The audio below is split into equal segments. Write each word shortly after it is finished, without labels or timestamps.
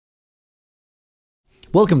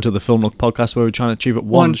Welcome to the Film Look podcast, where we're trying to achieve it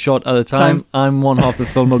one shot at a time. I'm one half of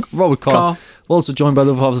the Film Look, Robert Carr. We're also joined by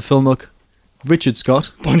the other half of the Film Look, Richard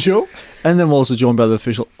Scott. Bonjour. And then we're also joined by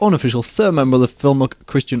the unofficial third member of the Film Look,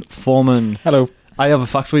 Christian Foreman. Hello. I have a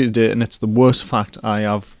fact for you today, and it's the worst fact I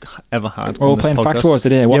have ever had. Well, on we're this playing podcast. Fact Wars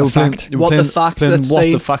today. What the fact? Let's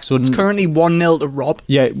see. So it's currently 1-0 to Rob.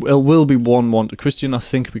 Yeah, it will be 1-1 to Christian, I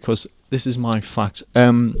think, because this is my fact.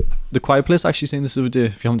 The Quiet Place, I actually seen this the other day.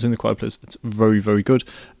 If you haven't seen The Quiet Place, it's very, very good.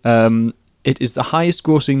 It is the highest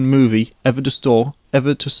grossing movie ever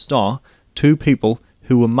to star two people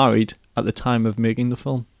who were married at the time of making the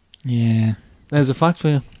film. Yeah. There's a fact for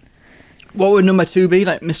you. What would number 2 be?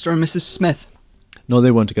 Like Mr. and Mrs. Smith? No,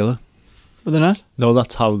 they weren't together. Were they not? No,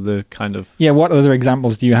 that's how the kind of... Yeah, what other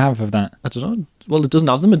examples do you have of that? I don't know. Well, it doesn't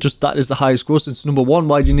have them. It just, that is the highest gross. It's number 1.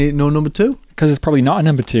 Why do you need to know number 2? Because it's probably not a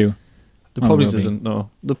number 2. There probably isn't, no.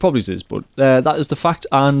 There probably is, but that is the fact,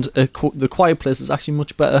 and The Quiet Place is actually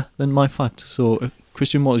much better than my fact. So,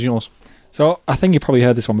 Christian, what is yours? So, I think you probably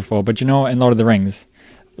heard this one before, but you know in Lord of the Rings,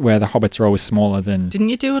 where the hobbits are always smaller than... Didn't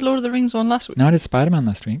you do a Lord of the Rings one last week? No, I did Spider-Man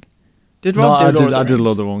last week. Did Rob do Lord of the Rings? I did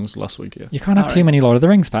Lord of the Rings last week, yeah. You can't have too many Lord of the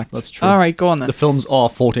Rings facts. That's true. Alright, go on then. The films are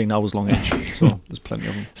 14 hours long each, so there's plenty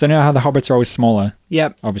of them. So, you know how the hobbits are always smaller?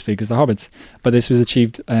 Yep. Obviously, because they're hobbits. But this was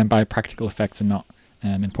achieved by practical effects and not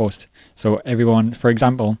in post. So, everyone, for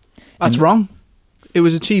example... That's wrong. It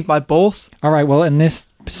was achieved by both. Alright, well, in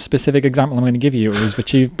this specific example I'm going to give you, it was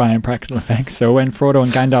achieved by practical effects. So, when Frodo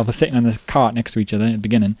and Gandalf are sitting on the cart next to each other at the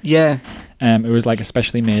beginning... Yeah. It was like a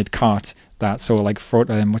specially made cart that, so like,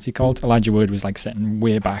 what's he called? Elijah Wood was like sitting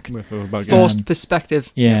way back. Forced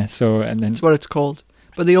perspective. Yeah, so, and then... That's what it's called.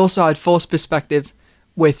 But they also had forced perspective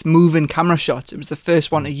with moving camera shots. It was the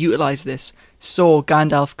first one to utilise this, so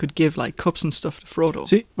Gandalf could give like cups and stuff to Frodo.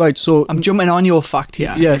 See, right, so... I'm jumping on your fact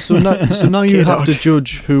here. Yeah, so now you have to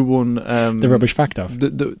judge who won... the rubbish fact of.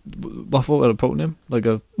 I thought I had a proper name. Like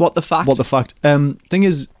a... What the fact? What the fact. Thing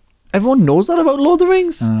is, everyone knows that about Lord of the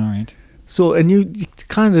Rings. Alright. So, and you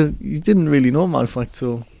didn't really know my fact,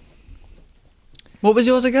 so... What was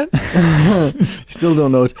yours again? You still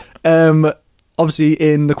don't know it. Obviously,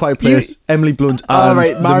 in The Quiet Place, Emily Blunt and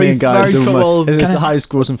the main guy, it's the highest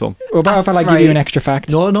grossing film. Well, but if I give you an extra fact?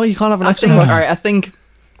 No, you can't have an extra fact. Alright,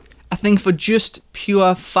 I think for just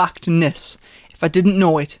pure factness, if I didn't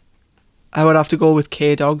know it, I would have to go with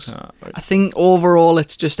K-Dogs. Right. I think overall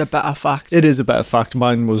it's just a better fact. It is a better fact.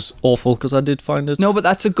 Mine was awful because I did find it. No, but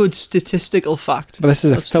that's a good statistical fact. But this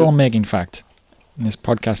is a filmmaking fact. And this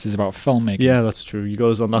podcast is about filmmaking. Yeah, that's true. You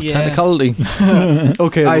got us on that technicality.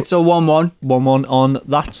 Okay. Alright, so 1-1. 1-1 on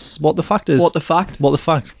That's What the Fact Is. What the fact? What the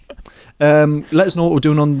fact. Let us know what we're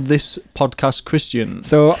doing on this podcast, Christian.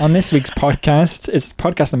 So on this week's podcast, it's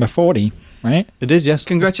podcast number 40, right? It is, yes.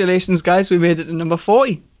 Congratulations, guys. We made it to number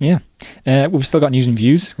 40. Yeah. We've still got news and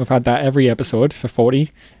views. We've had that every episode for 40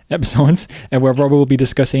 episodes, where Rob will be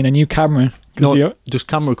discussing a new camera. No, just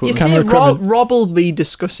camera equipment. You see, Rob will be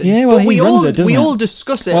discussing. Yeah, well, but he runs it, doesn't we it? all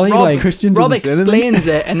discuss it. Well, Rob explains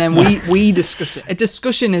it, and then we discuss it. A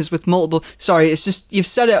discussion is with multiple... Sorry, it's just... You've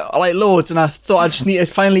said it like loads, and I thought I just need to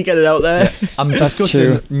finally get it out there. Yeah, I'm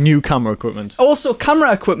discussing new camera equipment. Also,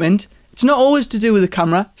 camera equipment... It's not always to do with the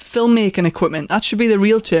camera. Filmmaking equipment. That should be the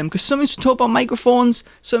real term. Because sometimes we talk about microphones.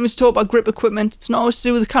 Sometimes we talk about grip equipment. It's not always to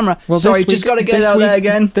do with the camera. Well, sorry, just got to get it out there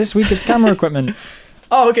again. This week it's camera equipment.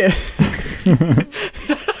 Oh, okay.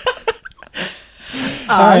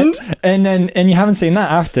 And you haven't seen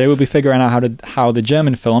that after. We'll be figuring out how the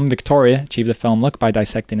German film Victoria achieved the film look by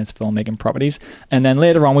dissecting its filmmaking properties. And then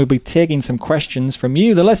later on we'll be taking some questions from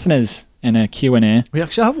you, the listeners, in a Q&A. We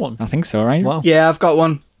actually have one. I think so, right? Wow. Yeah, I've got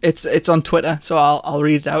one. It's on Twitter, so I'll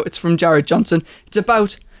read it out. It's from Jared Johnson. It's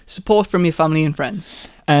about support from your family and friends.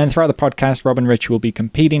 And throughout the podcast, Rob and Rich will be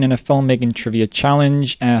competing in a filmmaking trivia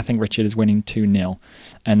challenge. And I think Richard is winning 2-0.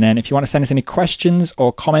 And then if you want to send us any questions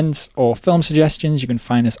or comments or film suggestions, you can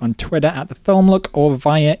find us on Twitter at The Film Look or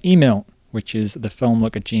via email, which is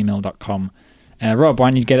thefilmlook@gmail.com. Rob, why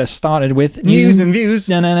don't you get us started with news and views?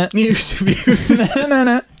 No. News and views.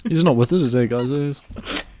 No. He's not with us today, guys.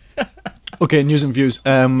 Okay, news and views.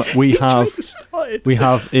 We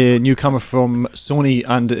have a new camera from Sony,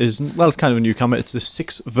 and it's kind of a new camera. It's the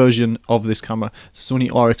 6th version of this camera, Sony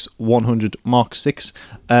RX100 Mark VI.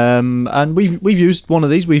 And we've used one of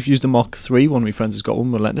these. We've used a Mark III. One of my friends has got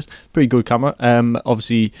one. Relentless, pretty good camera.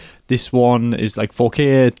 Obviously, this one is like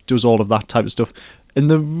 4K. Does all of that type of stuff. And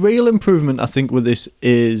the real improvement, I think, with this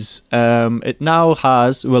is it now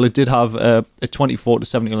has, it did have a 24 to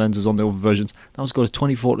 70 lenses on the other versions. Now it's got a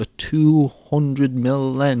 24 to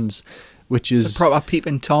 200mm lens, which is... a proper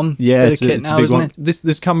peeping Tom. Yeah, it's a now, big isn't one. it?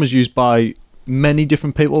 This camera's used by many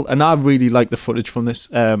different people, and I really like the footage from this.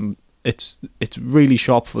 It's really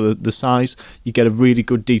sharp for the size. You get a really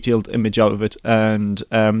good detailed image out of it, and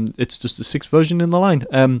it's just the 6th version in the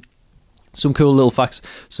line. Some cool little facts.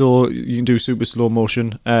 So you can do super slow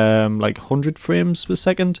motion, like 100 frames per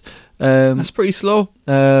second. That's pretty slow.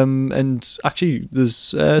 And actually, there's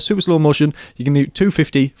super slow motion. You can do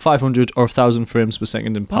 250, 500, or 1,000 frames per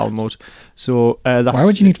second in PAL mode. So that's. Why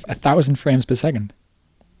would you need 1,000 frames per second?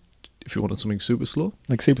 If you wanted something super slow,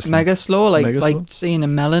 like super slow, mega slow, like mega like slow. seeing a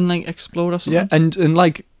melon like explode or something. Yeah, and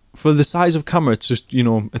like for the size of camera, it's just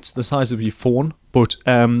it's the size of your phone. But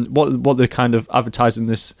what they're kind of advertising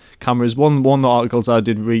this camera is one of the articles I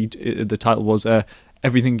did read. The title was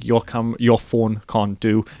everything your phone can't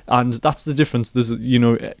do, and that's the difference. There's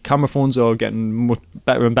camera phones are getting much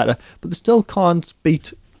better and better, but they still can't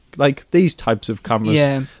beat like these types of cameras.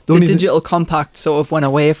 Yeah, the digital compact sort of went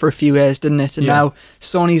away for a few years, didn't it? And now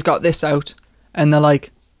Sony's got this out, and they're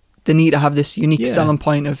like, they need to have this unique selling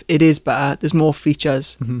point of it is better. There's more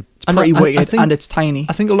features. Mm-hmm. It's pretty wicked, and it's tiny.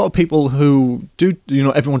 I think a lot of people who do,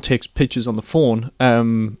 everyone takes pictures on the phone,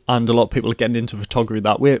 and a lot of people are getting into photography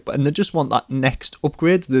that way, and they just want that next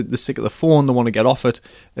upgrade. They're sick of the phone, they want to get off it,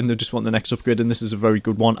 and they just want the next upgrade, and this is a very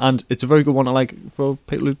good one, and it's a very good one I like for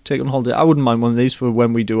people who take on holiday. I wouldn't mind one of these for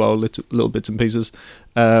when we do our little bits and pieces,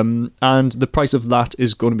 and the price of that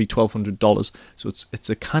is going to be $1,200, so it's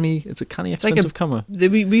a canny expensive camera.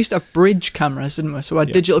 We used to have bridge cameras, didn't we? So our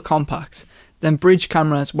digital compacts, then bridge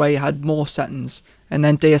cameras where you had more settings, and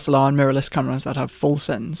then DSLR and mirrorless cameras that have full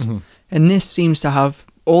settings. Mm-hmm. And this seems to have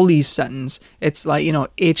all these settings. It's like,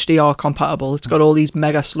 HDR compatible. It's got all these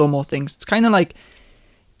mega slow-mo things. It's kind of like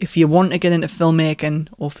if you want to get into filmmaking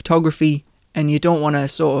or photography and you don't want to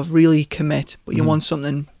sort of really commit, but you want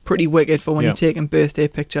something pretty wicked for when you're taking birthday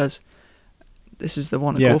pictures, this is the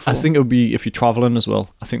one to go for. I think it would be if you're traveling as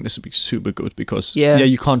well. I think this would be super good because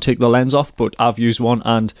you can't take the lens off, but I've used one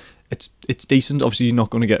and it's decent. Obviously, you're not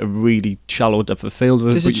going to get a really shallow depth of field.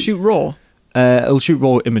 Does it shoot RAW? It'll shoot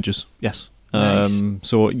RAW images, yes. Nice.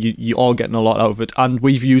 So you are getting a lot out of it. And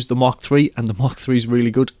we've used the Mark III, and the Mark III is really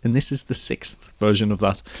good. And this is the 6th version of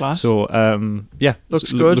that. Class. So,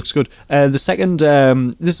 looks good. Looks good. The second,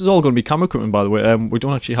 this is all going to be camera equipment, by the way. We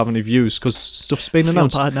don't actually have any views because stuff's been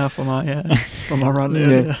announced. I feel bad now for my rant.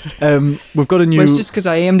 We've got a new... Well, it's just because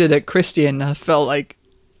I aimed it at Christian, I felt like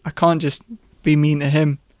I can't just be mean to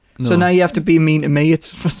him. No. So now you have to be mean to me.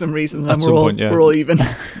 It's for some reason. At some point, we're all even.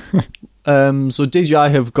 So DJI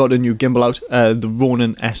have got a new gimbal out, the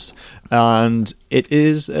Ronin S, and it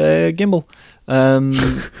is a gimbal.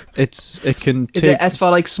 It can take... Is it S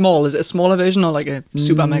for like small? Is it a smaller version or like a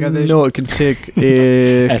super mega version? No, it can take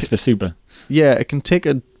a... S for super. Yeah, it can take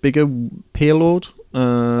a bigger payload.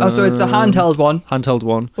 So it's a handheld one. Handheld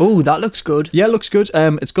one. Oh, that looks good. Yeah, it looks good.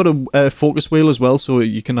 It's got a focus wheel as well, so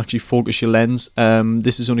you can actually focus your lens.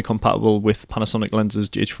 This is only compatible with Panasonic lenses,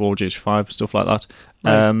 GH4, GH5, stuff like that.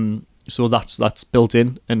 Right. So that's built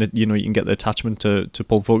in, and you can get the attachment to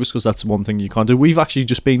pull focus because that's one thing you can't do. We've actually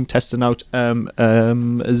just been testing out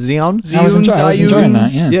Xeon. I was enjoying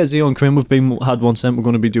that. Yeah, Xeon Crane. We've had one sent. We're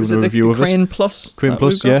going to be doing a review of it. Crane Plus. Crane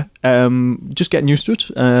Plus, yeah. Just getting used to it.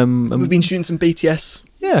 We've been shooting some BTS.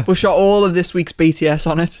 Yeah, we shot all of this week's BTS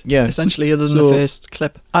on it. Yeah, essentially, other than the first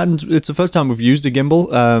clip. And it's the first time we've used a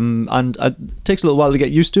gimbal, and it takes a little while to get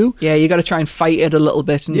used to. Yeah, you got to try and fight it a little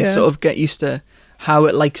bit and sort of get used to how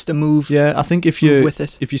it likes to move. Yeah, I think if you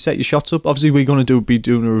set your shots up, obviously we're going to be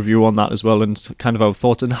doing a review on that as well, and kind of our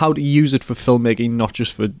thoughts and how to use it for filmmaking, not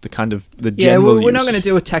just for the kind of the general use. We're not going to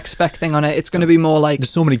do a tech spec thing on it. It's going to be more like...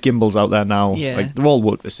 There's so many gimbals out there now. Yeah. Like, they all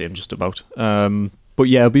work the same just about. But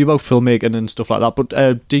yeah, it'll be about filmmaking and stuff like that. But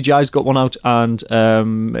DJI's got one out, and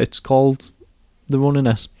it's called the Ronin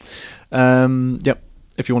S. Yep.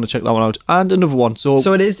 If you want to check that one out, and another one. So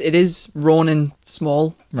it is Ronin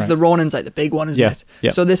small, because the Ronin's like the big one, isn't it?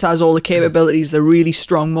 Yeah. So this has all the capabilities, the really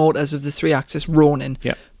strong motors of the 3-axis Ronin.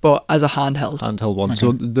 Yeah. But as a handheld one. Okay.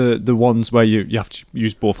 So the ones where you have to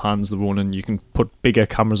use both hands, the Ronin, you can put bigger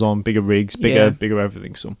cameras on, bigger rigs, bigger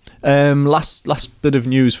everything. So last bit of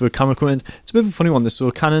news for camera equipment. It's a bit of a funny one. This, so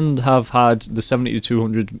Canon have had the 70 to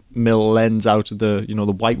 200 mil lens out of the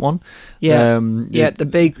the white one. Yeah, the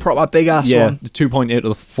big proper big ass one. The 2.8 or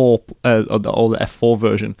the 4 or the f4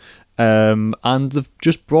 version. And they've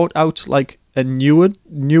just brought out like a newer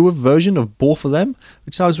version of both of them,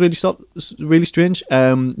 which sounds really strange.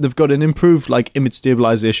 They've got an improved like image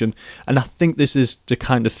stabilization, and I think this is to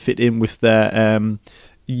kind of fit in with their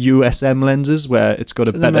USM lenses, where it's got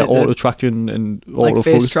a better auto tracking and like auto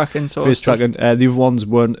face tracking. The other ones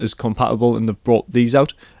weren't as compatible, and they've brought these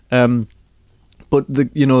out. But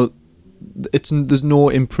there's no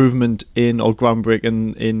improvement in or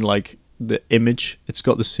groundbreaking in like the image. It's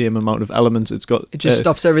got the same amount of elements. It's got It just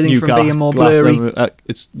stops everything new from being more glass blurry.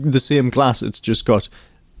 it's the same glass. It's just got.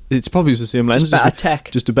 It's probably the same lens. Just better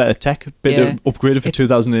tech. Just a better tech. Bit upgraded for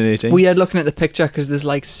 2018. Weird looking at the picture because there's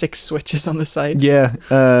like 6 switches on the side. Yeah.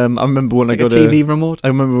 I remember when Like I got a TV remote. I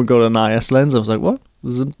remember when I got an IS lens. I was like, what?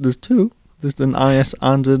 There's two. There's an IS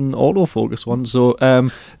and an autofocus one. So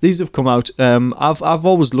these have come out. I've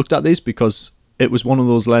always looked at these because it was one of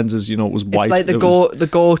those lenses. You know, it was white. It's like the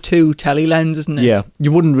Go-To tele lens, isn't it? Yeah,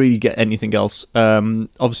 you wouldn't really get anything else.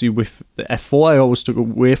 Obviously, with the f4, I always took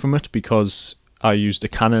away from it because I used a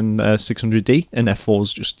Canon 600D, and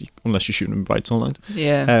f4s just, unless you're shooting in bright sunlight.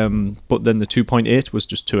 Yeah. But then the 2.8 was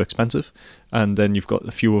just too expensive, and then you've got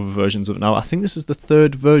a few other versions of it now. I think this is the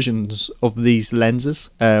third versions of these lenses,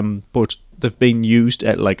 but they've been used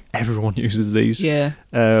at, like, everyone uses these. Yeah.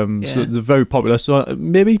 So they're very popular. So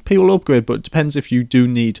maybe people will upgrade, but it depends if you do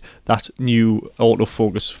need that new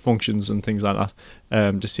autofocus functions and things like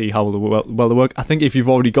that to see how well they work. I think if you've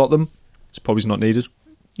already got them, it's probably not needed.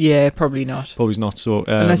 Yeah, probably not. Probably not. So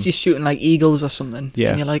unless you're shooting like eagles or something.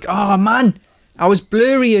 Yeah. And you're like, oh man, I was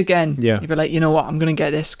blurry again. Yeah. You'd be like, you know what, I'm going to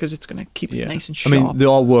get this because it's going to keep it nice and sharp. I mean, they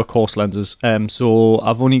are workhorse lenses. So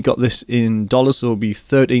I've only got this in dollars, so it'll be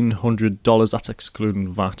 $1,300. That's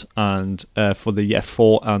excluding VAT. And for the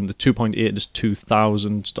f4 and the 2.8 is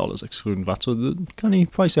 $2,000 excluding VAT. So the kind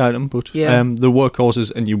of pricey item, but the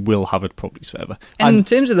workhorses, and you will have it probably forever. And in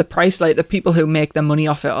terms of the price, like the people who make their money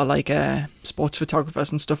off it are like sports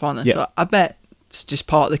photographers and stuff on it. Yeah. So I bet it's just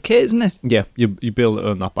part of the kit, isn't it? Yeah, you'll be able to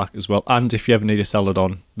earn that back as well. And if you ever need to sell it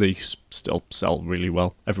on, they still sell really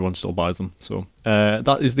well. Everyone still buys them. So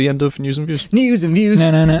that is the end of News and Views. News and views.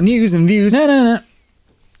 No. News and views. No.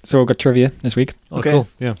 So we've got trivia this week. Okay. Cool.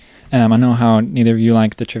 Yeah. I know how neither of you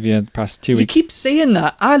like the trivia the past 2 You weeks. keep saying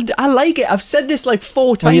that. I like it. I've said this like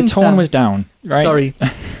 4 times Well, your tone now. was down, right? Sorry.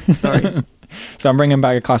 So I'm bringing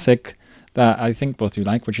back a classic that I think both you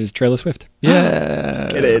like, which is Taylor Swift. Yeah.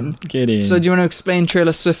 Get in. So do you want to explain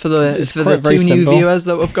Taylor Swift for the It's 2 very new simple. viewers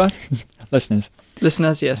that we've got? Listeners.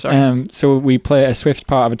 Listeners, yeah, sorry. So we play a Swift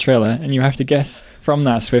part of a trailer, and you have to guess from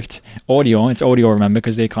that Swift audio. It's audio, remember,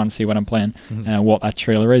 because they can't see what I'm playing. What that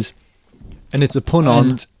trailer is. And it's a pun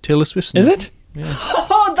on Taylor Swift's name. Is it? Yeah.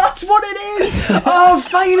 Oh, that's what it is! Oh,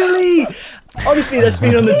 finally! Honestly, that's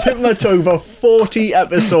been on the tip of my tongue for 40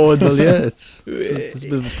 episodes. Well, yeah, it's a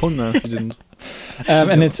bit of a pun now if you didn't.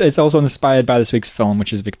 And it's also inspired by this week's film,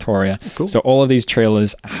 which is Victoria. Cool. So all of these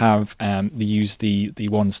trailers have they use the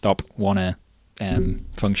one-stop, one-air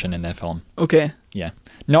function in their film. Okay. Yeah.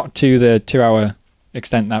 Not to the 2-hour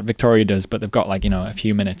extent that Victoria does, but they've got like, a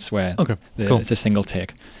few minutes where Cool. it's a single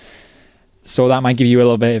take. So that might give you a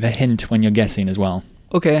little bit of a hint when you're guessing as well.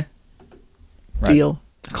 Okay. Right. Deal.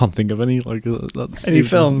 I can't think of any like that. Any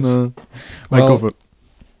films? No. Well, go for it.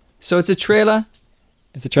 So it's a trailer.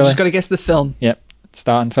 It's a trailer. Just got to guess the film. Yep.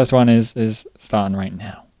 Starting. First one is starting right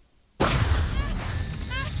now.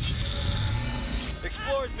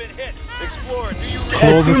 Explorer's been hit. Explorer, do you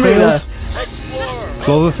Cloverfield? Explorer.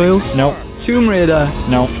 Cloverfield? No. Tomb Raider.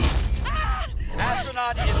 No.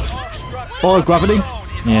 Astronaut is awestruck. Oh, Gravity?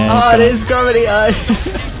 Yeah. Oh, it is Gravity.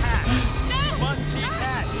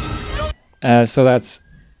 So that's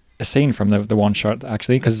a scene from the one shot,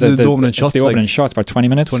 actually, because the opening shot's the opening like shot's about 20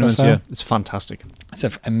 minutes. 20 or minutes, so. yeah. It's fantastic. It's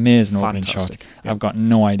an amazing opening Fantastic, shot. yeah. I've got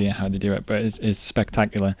no idea how they do it, but it's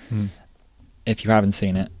spectacular. If you haven't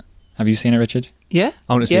seen it, have you seen it, Richard? Yeah.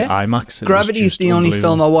 I want to see Yeah. IMAX. Gravity is the only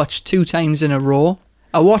film I watched 2 times in a row.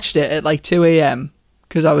 I watched it at like 2 a.m.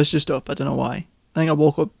 because I was just up. I don't know why. I think I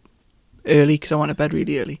woke up early because I went to bed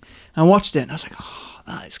really early. And I watched it and I was like, oh,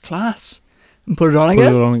 that is class. And put it on Put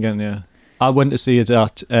again. it on again, yeah. I went to see it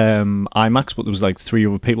at IMAX, but there was like 3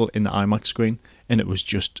 other people in the IMAX screen, and it was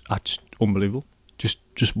just unbelievable.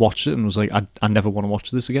 Just watched it and was like, I never want to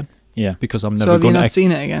watch this again. Yeah. Because I'm So never have you going to. not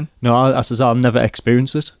seen it again? No, I says I'll never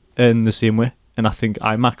experience it in the same way, and I think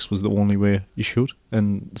IMAX was the only way you should,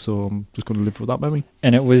 and so I'm just going to live with that memory.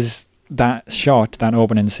 And it was that shot, that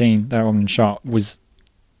opening scene, that opening shot was,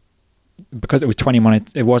 because it was 20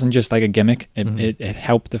 minutes, it wasn't just like a gimmick. It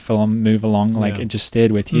helped the film move along. Like it just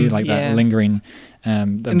stayed with you, like that lingering. The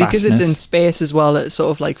and because it's in vastness. space as well, it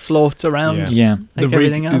sort of like floats around. Yeah. Like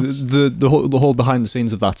everything else. The whole behind the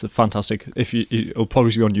scenes of that's fantastic. If it'll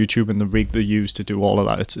probably be on YouTube, and the rig they use to do all of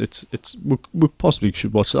that, it's we possibly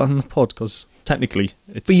should watch that on the pod, because technically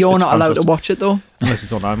it's. But you're it's not allowed to fantastic. watch it though. Unless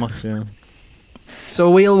it's on IMAX. Yeah,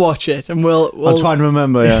 So we'll watch it and we'll I'll try and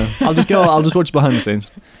remember. Yeah, I'll just watch behind the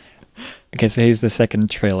scenes. Okay, so here's the second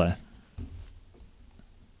trailer.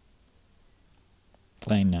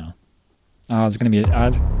 Playing now. Oh, there's going to be an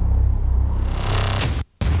ad.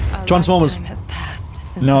 Transformers. lifetime has passed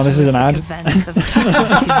since No, the this is an ad. horrific events of Tuesday.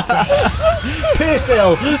 Pace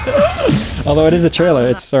Hill. Although it is a trailer.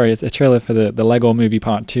 It's a trailer for the Lego Movie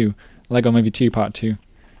Part 2. Lego Movie 2 Part 2.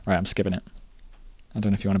 Right, I'm skipping it. I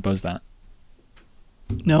don't know if you want to buzz that.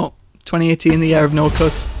 No, 2018, the year of no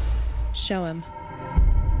cuts. Show him.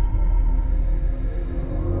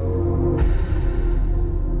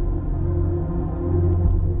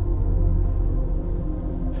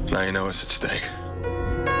 Now you know what's at stake.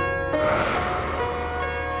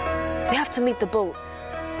 We have to meet the boat.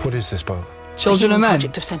 What is this boat? Children of Men.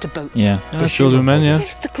 Project have sent a boat. Yeah. Children, men, yeah.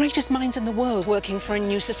 It's the greatest minds in the world working for a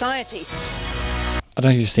new society. I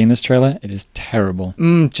don't know if you've seen this trailer. It is terrible.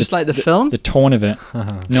 Just like the film. The tone of it.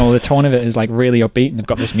 No, the tone of it is like really upbeat, and they've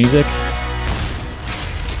got this music.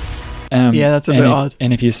 Yeah, that's a bit odd.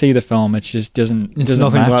 And if you see the film, it just doesn't It's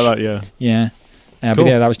nothing match. like that, yeah. Yeah. Cool.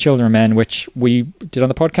 But yeah, that was Children of Men, which we did on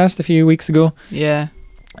the podcast a few weeks ago. Yeah.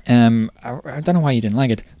 I don't know why you didn't like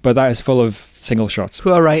it, but that is full of single shots.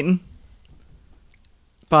 Poor writing.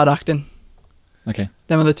 Bad acting. Okay.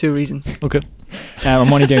 Them are the two reasons. Okay.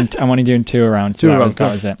 I'm only doing two around. So Two that rounds.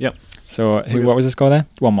 was it. Yep. So what was the score there?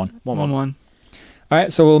 1-1. 1-1. All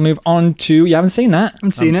right, so we'll move on to, you haven't seen that,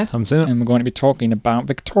 Haven't seen it. Haven't seen it. and we're going to be talking about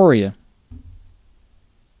Victoria.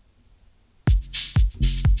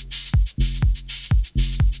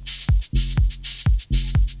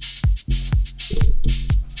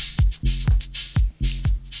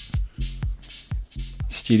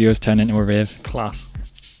 Studios turned into a rave. Class.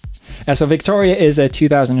 So Victoria is a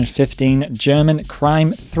 2015 German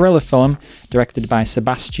crime thriller film directed by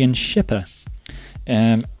Sebastian Schipper.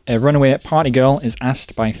 A runaway party girl is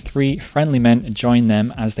asked by three friendly men to join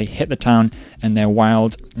them as they hit the town, and their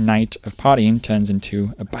wild night of partying turns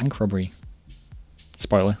into a bank robbery.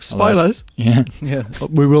 Spoiler. alert. Spoilers. Yeah. Yeah.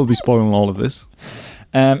 We will be spoiling all of this.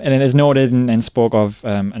 And it is noted and spoke of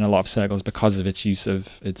in a lot of circles because of its use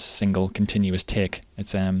of its single continuous take.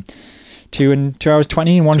 It's 2 hours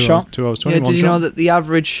 20 in one shot. 2 hours 20. Yeah, did you know that the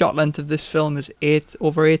average shot length of this film is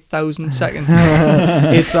over 8,000 seconds?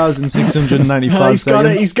 8,695 He's got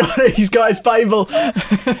seconds. He's got his Bible.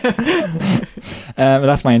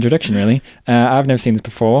 That's my introduction, really. I've never seen this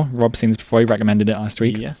before. Rob's seen this before. He recommended it last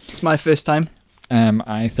week. Yeah. It's my first time.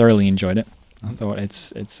 I thoroughly enjoyed it. I thought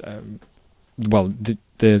it's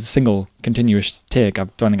the single continuous take. I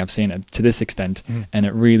don't think I've seen it to this extent, and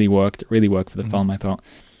it really worked. It really worked for the film, I thought.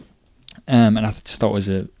 And I just thought it was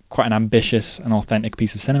quite an ambitious and authentic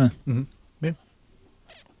piece of cinema. Mm-hmm. Yeah.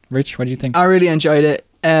 Rich, what do you think? I really enjoyed it.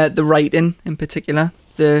 The writing in particular,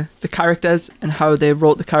 the characters and how they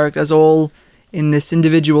wrote the characters all in this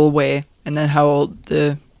individual way, and then how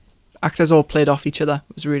the actors all played off each other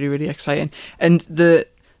was really, really exciting. And the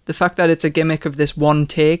fact that it's a gimmick of this one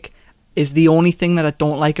take is the only thing that I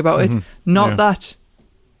don't like about it. Not that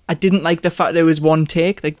I didn't like the fact that it was one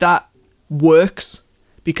take. Like, that works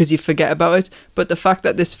because you forget about it. But the fact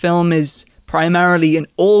that this film is primarily and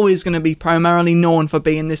always going to be primarily known for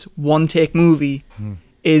being this one take movie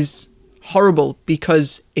is horrible,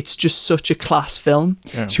 because it's just such a class film.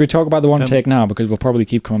 Yeah. Should we talk about the one take now, because we'll probably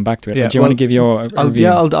keep coming back to it? Yeah, Do you want to give your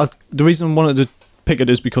review? The reason I wanted to pick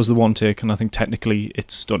it is because of the one take, and I think technically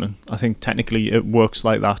it's stunning. I think technically it works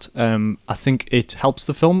like that. I think it helps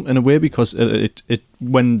the film in a way, because it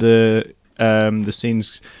when the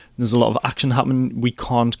scenes, there's a lot of action happening, we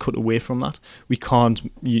can't cut away from that. We can't.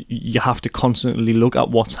 You have to constantly look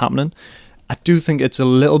at what's happening. I do think it's a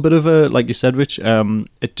little bit of a, like you said, Rich.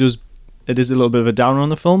 It is a little bit of a downer on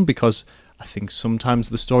the film, because I think sometimes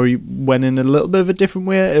the story went in a little bit of a different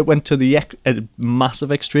way. It went to the a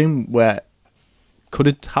massive extreme where could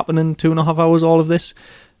it happen in 2.5 hours, all of this?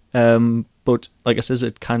 But like I says,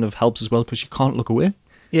 it kind of helps as well, because you can't look away.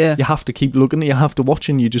 Yeah. You have to keep looking, you have to watch,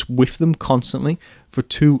 and you just whiff them constantly for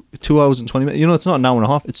 2 hours and 20 minutes. You know, it's not an hour and a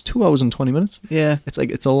half, it's 2 hours and 20 minutes. Yeah. It's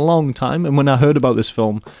like, it's a long time. And when I heard about this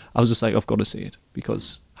film, I was just like, I've got to see it,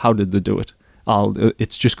 because how did they do it?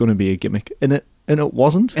 It's just going to be a gimmick. And it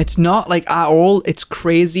wasn't. It's not, like, at all. It's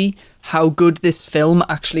crazy how good this film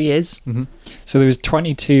actually is. Mm-hmm. So there was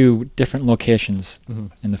 22 different locations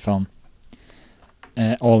in the film,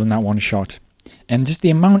 all in that one shot. And just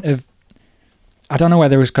the amount of, I don't know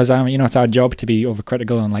whether it was because it's our job to be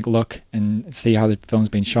overcritical and like look and see how the film's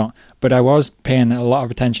been shot, but I was paying a lot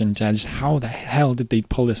of attention to just how the hell did they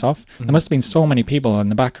pull this off? There must have been so many people in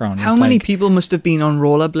the background. How many people must have been on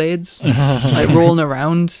rollerblades, like rolling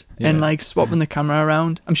around and like swapping the camera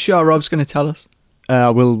around? I'm sure Rob's going to tell us. I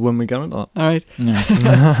will when we get into that. All right.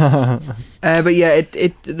 Yeah. But yeah,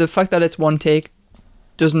 the fact that it's one take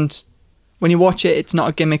doesn't, when you watch it, it's not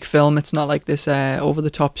a gimmick film. It's not like this over the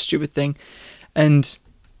top stupid thing. And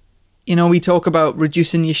you know, we talk about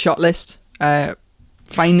reducing your shot list,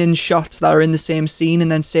 finding shots that are in the same scene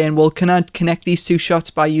and then saying, well, can I connect these two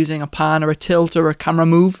shots by using a pan or a tilt or a camera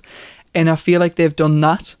move? And I feel like they've done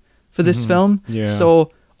that for this film. Yeah.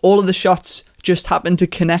 So all of the shots just happen to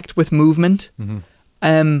connect with movement,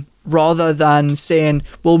 rather than saying,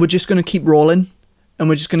 well, we're just going to keep rolling and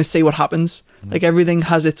we're just going to see what happens. Like everything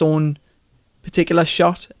has its own particular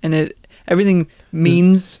shot, and everything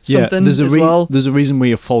means something there's as well. There's a reason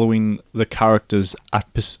we are following the characters at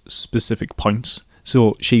specific points.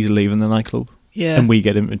 So she's leaving the nightclub, Yeah. and we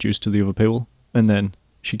get introduced to the other people, and then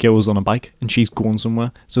she goes on a bike and she's going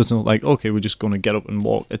somewhere. So it's not like, okay, we're just going to get up and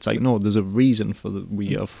walk. It's like, no, there's a reason for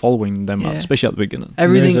we are following them, Yeah. especially at the beginning.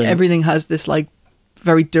 Everything has this like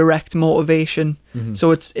very direct motivation.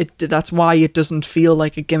 So that's why it doesn't feel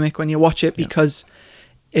like a gimmick when you watch it, because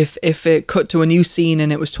if it cut to a new scene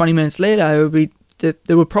and it was 20 minutes later, it would be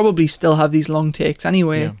they would probably still have these long takes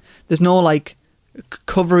anyway. Yeah. There's no like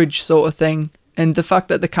coverage sort of thing, and the fact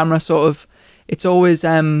that the camera sort of it's always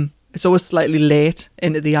slightly late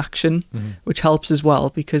into the action, which helps as well,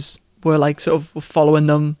 because we're like sort of following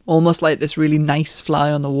them almost like this really nice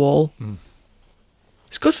fly on the wall.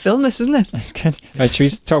 It's a good film, this, isn't it? That's good. Right, should we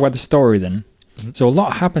talk about the story then? So a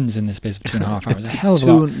lot happens in the space of 2.5 hours. A hell of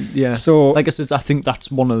a lot. Yeah. So, like I said, I think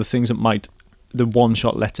that's one of the things that the one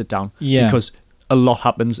shot lets it down. Yeah. Because a lot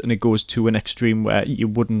happens and it goes to an extreme where you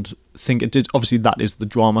wouldn't think it did. Obviously, that is the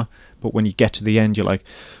drama. But when you get to the end, you're like,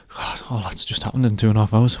 God, oh, that's just happened in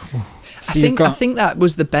 2.5 hours. so I think that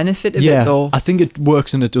was the benefit of it, though. I think it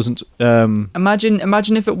works and it doesn't.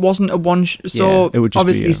 Imagine if it wasn't a one. So it would just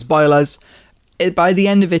obviously be, spoilers. By the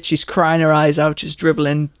end of it, she's crying her eyes out, she's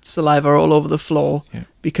dribbling saliva all over the floor,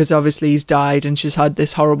 because obviously he's died and she's had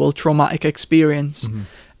this horrible traumatic experience.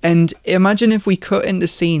 And imagine if we cut into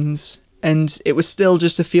scenes and it was still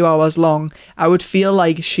just a few hours long. I would feel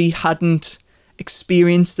like she hadn't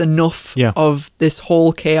experienced enough of this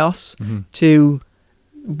whole chaos to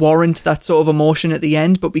warrant that sort of emotion at the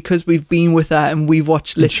end. But because we've been with her and we've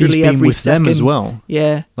watched literally she's been every with second, them as well.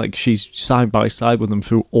 Yeah, like she's side by side with them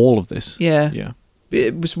through all of this. Yeah.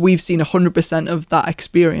 We've seen 100% of that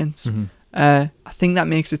experience. I think that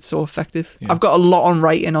makes it so effective. I've got a lot on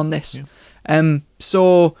writing on this.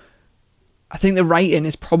 So I think the writing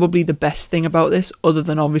is probably the best thing about this, other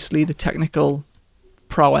than obviously the technical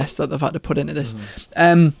prowess that they've had to put into this.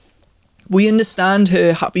 We understand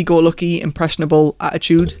her happy-go-lucky, impressionable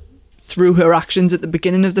attitude through her actions at the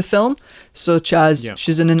beginning of the film, such as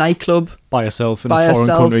she's in a nightclub by herself in a foreign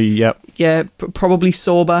country. Probably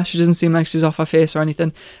sober. She doesn't seem like she's off her face or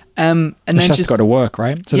anything. And then she's got to work,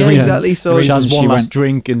 right? So exactly. So she has one last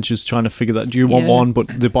drink and she's trying to figure that. Do you want one?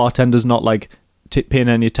 But the bartender's not like paying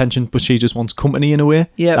any attention, but she just wants company in a way.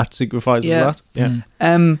 Yeah, that signifies that.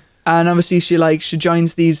 Yeah. And obviously she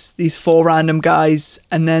joins these four random guys,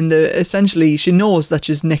 and then essentially she knows that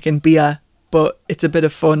she's nicking beer, but it's a bit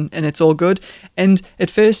of fun and it's all good. And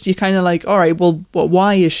at first you're kind of like, all right, well,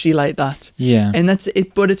 why is she like that? Yeah. And that's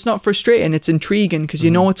it, but it's not frustrating. It's intriguing because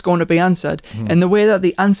you know it's going to be answered. And the way that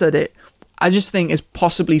they answered it, I just think is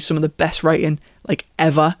possibly some of the best writing like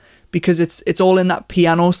ever, because it's all in that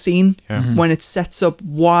piano scene when it sets up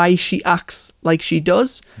why she acts like she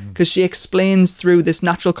does, because she explains through this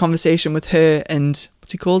natural conversation with her and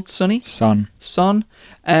what's he called, Sonny? Son.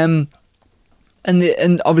 And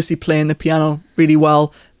obviously playing the piano really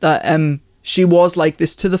well, that she was like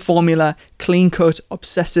this to the formula, clean-cut,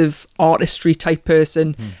 obsessive artistry type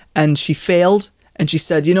person, and she failed, and she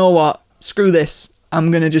said, you know what, screw this, I'm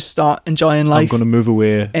going to just start enjoying life. I'm going to move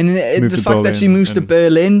away. And the fact that she moves to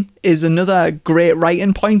Berlin is another great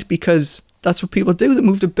writing point, because that's what people do. They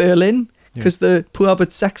move to Berlin because they're poor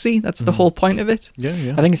but sexy. That's the whole point of it.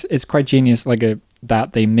 Yeah. I think it's quite genius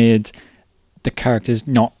that they made the characters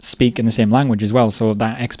not speak in the same language as well. So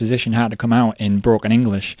that exposition had to come out in broken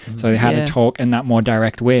English. So they had to talk in that more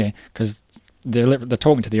direct way, because they're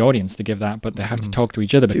talking to the audience to give that, but they have to talk to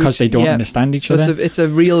each other because they don't understand each other. It's a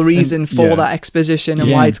real reason for that exposition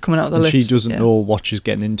and why it's coming out of the lips. She doesn't know what she's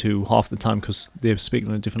getting into half the time because they're speaking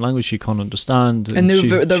in a different language she can't understand. And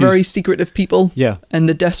they're very secretive people. Yeah. And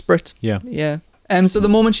they're desperate. Yeah. Yeah. So the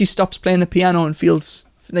moment she stops playing the piano and feels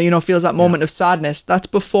that moment of sadness, that's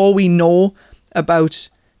before we know about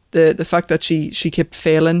the fact that she kept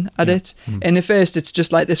failing at it. And at first it's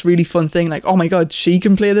just like this really fun thing, like, oh my god, she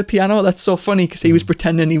can play the piano, that's so funny, because he was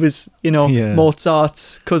pretending he was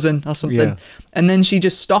Mozart's cousin or something. And then she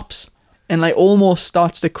just stops and like almost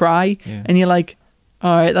starts to cry, and you're like,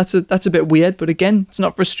 all right, that's a bit weird, but again, it's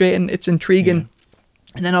not frustrating, it's intriguing.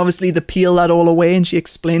 And then obviously they peel that all away and she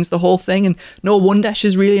explains the whole thing, and no wonder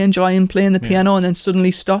she's really enjoying playing the piano, and then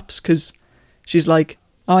suddenly stops because she's like,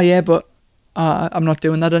 oh yeah, but I'm not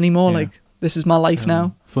doing that anymore. Yeah. Like, this is my life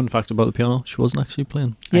now. Fun fact about the piano: she wasn't actually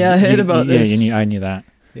playing. Yeah, I heard about this. I knew that.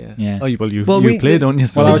 Yeah. Yeah. Oh, you Well, play, don't you?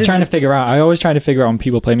 So Well, I was did trying to the- figure out. I always try to figure out when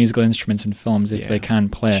people play musical instruments in films if Yeah. they can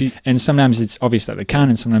play. She- And sometimes it's obvious that they can,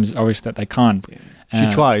 and sometimes it's obvious that they can't. she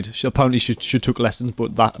tried. Apparently she took lessons,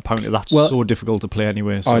 but that's Well- so difficult to play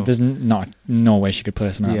anyway. So. Oh, there's no way she could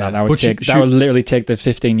play something Yeah. like that. That would But she- take. That would literally take the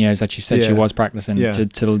 15 years that she said she Yeah. was practicing Yeah.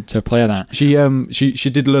 to play that. She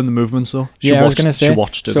did learn the movements though. She I was watched- going to say. she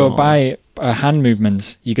watched it. So and all. by hand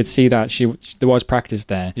movements, you could see that there was practice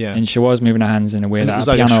there, Yeah. and she was moving her hands in a way And it that was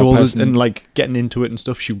a like her piano shoulders person. and like getting into it and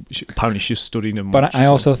stuff. She apparently she's studied and But watched, I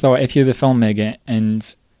so- also thought if you're the filmmaker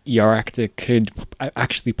and your actor could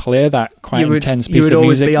actually play that quite You would- intense you piece would of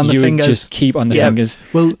always music, be on the you would fingers. just keep on the Yeah. fingers.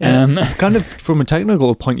 Well, Um, kind of from a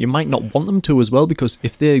technical point, you might not want them to as well, because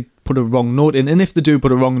if they put a wrong note in, and if they do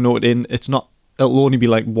put a wrong note in, it'll only be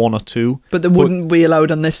like one or two. But they wouldn't be allowed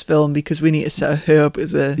on this film because we need to set her up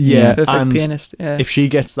as a Yeah, perfect and pianist. Yeah. If she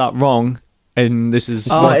gets that wrong, and this is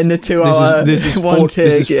in the 2 hour this is one 40, take,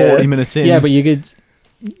 this is 40 yeah. minutes in. yeah, but you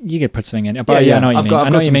could put something in it. But yeah, I know what you I've mean. got, I I've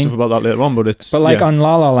know got what you some mean. stuff about that later on, but it's But like yeah. on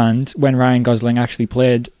La La Land, when Ryan Gosling actually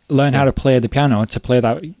learned how to play the piano to play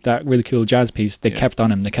that really cool jazz piece, they kept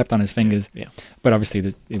on him. They kept on his fingers. Yeah. But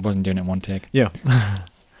obviously, it wasn't doing it in one take. yeah.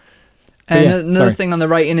 And yeah, another sorry. thing on the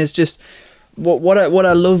writing is just what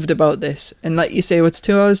I loved about this, and like you say, it's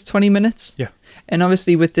 2 hours 20 minutes. Yeah. And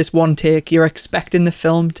obviously, with this one take, you're expecting the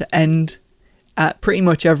film to end at pretty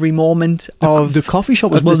much every moment of the coffee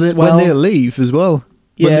shop as of well. the When swell. they leave as well.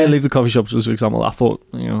 When Yeah. they leave the coffee shop, just for example, I thought,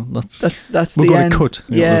 That's we're the going end. to cut.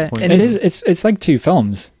 At Yeah, this point. and It is. It's like two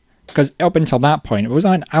films because up until that point, it was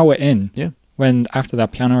an hour in. Yeah. When after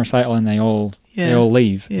that piano recital and they all Yeah.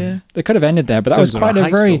 leave. Yeah. They could have ended there, but that was Depends on quite a a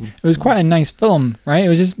heist film. it was quite a nice film, right? It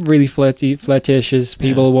was just really flirtatious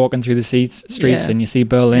people walking through the streets, Yeah. and you see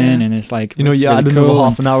Berlin, Yeah. and it's like You know, it's you really had cool another and-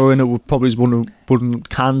 half an hour in it, would probably wouldn't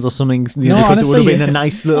cans or something. No, Because it would honestly, have been a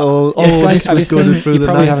nice little. It's Oh, like, this have was you good seen- through you the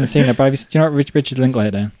probably night. haven't seen it, but do you know Richard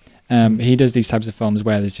Linklater? He does these types of films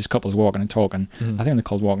where there's just couples walking and talking. I think they're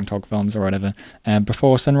called walk and talk films or whatever.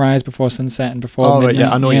 Before sunrise, before sunset, and before Oh, right, midnight.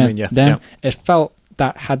 yeah, I know what you mean, yeah, Then yeah. it felt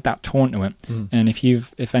that had that tone to it. And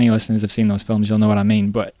if any listeners have seen those films, you'll know what I mean.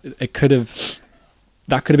 But that could have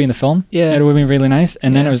been the film. Yeah. It would have been really nice.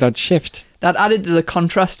 And then Yeah. it was that shift. that added to the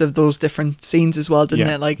contrast of those different scenes as well, didn't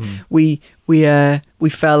Yeah. it? Like we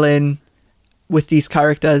fell in with these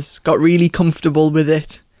characters, got really comfortable with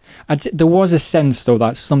it. There was a sense though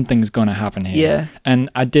that something's going to happen here. Yeah. And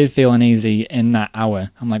I did feel uneasy in that hour.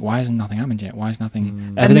 I'm like, why hasn't nothing happened yet? Why is nothing?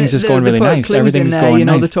 And Everything's just going they really put nice. clues Everything's in there, going you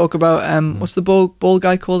know, nice. they talk about what's the ball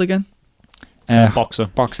guy called again? Boxer.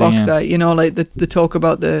 Boxer. Boxer. Yeah. You know, like the talk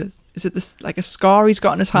about is it this like a scar he's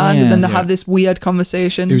got in his hand, Yeah. and then they Yeah. have this weird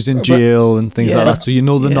conversation. He was in jail and things like Yeah. that, so you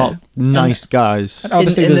know they're Yeah. not nice guys. And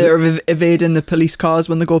obviously and there's- they're evading the police cars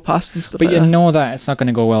when they go past and stuff But like you that. know that it's not going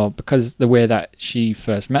to go well because the way that she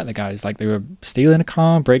first met the guys, like they were stealing a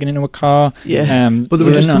car, breaking into a car. Yeah. But they so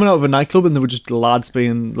were just they're coming not- out of a nightclub and they were just lads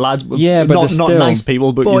being lads. Yeah, but not they're not still- nice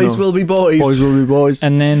people, but Boys you know, will be boys. boys will be boys.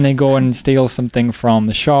 And then they go and steal something from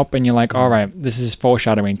the shop, and you're like, all right, this is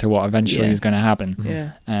foreshadowing to what eventually Yeah. is going to happen.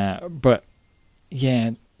 Yeah. But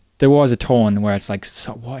yeah, there was a tone where it's like,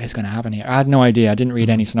 so what is going to happen here? I had no idea. I didn't read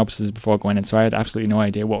any synopses before going in, so I had absolutely no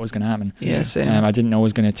idea what was going to happen. Yeah, same. I didn't know it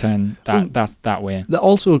was going to turn that way. That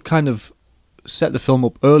also kind of set the film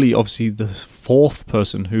up early. Obviously, the fourth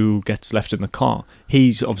person who gets left in the car,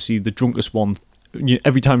 he's obviously the drunkest one.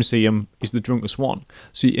 Every time you see him, he's the drunkest one.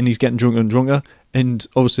 So and he's getting drunker and drunker. And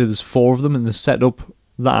obviously, there's four of them, and they set up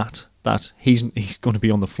that he's going to be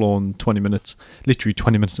on the floor in 20 minutes, literally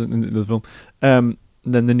 20 minutes into the film.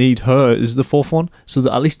 Then they need her as the fourth one, so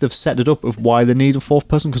that at least they've set it up of why they need a fourth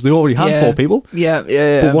person, because they already had Yeah. four people. Yeah.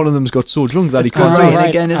 But one of them's got so drunk that It's he can't good do writing it.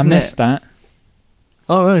 again, isn't I missed it? that.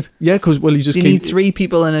 All right, yeah, because he just You need 3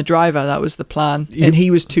 people and a driver. That was the plan, and he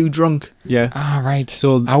was too drunk. yeah, Ah, right.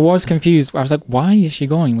 So- I was confused. I was like, why is she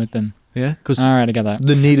going with them? yeah, because All right, I get that.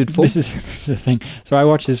 the needed four. This is the thing. So I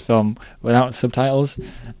watched this film without subtitles,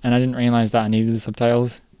 and I didn't realize that I needed the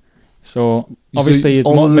subtitles. So obviously, it's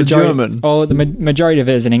all of the German? All the majority of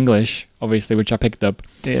it is in English, obviously, which I picked up.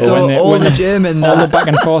 Yeah. So when they- all when the they- German, All the back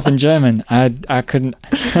and forth in German, I couldn't,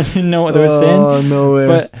 I didn't know what they were saying. Oh no way!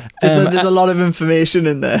 But there's a lot of information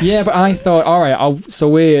in there. yeah, but I thought, all right, so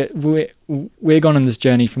we're going on this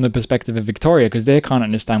journey from the perspective of Victoria because they can't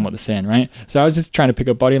understand what they're saying, right? So I was just trying to pick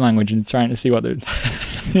up body language and trying to see what they're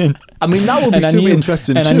saying. I mean, that would be And I super knew-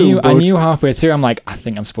 interesting and too. I knew halfway through, I'm like, I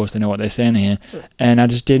think I'm supposed to know what they're saying here, and I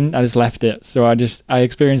just didn't. I just left it. So I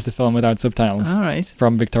experienced the film without subtitles All right.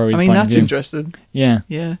 from Victoria's I mean, point of that's view. interesting. Yeah,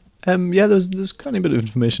 Yeah. Yeah, there's kind of a bit of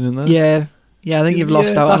information in there. Yeah, I think you've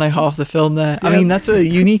lost Yeah, out on that- like half the film there. I Yeah. meog that's a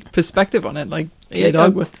unique perspective on it. Like,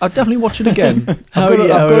 I'll definitely watch it again. I've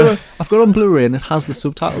got it on Blu-ray and it has the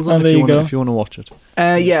subtitles on. Oh, there you go. If you want to watch it.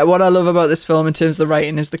 Yeah, what I love about this film in terms of the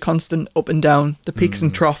writing is the constant up and down, the peaks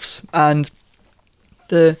and troughs, and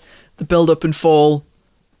the build up and fall,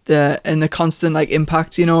 and the constant like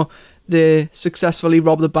impact. You know, they successfully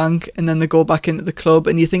rob the bank and then they go back into the club,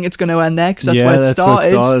 and you think it's going to end there because that's where it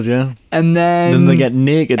started. Yeah. And then they get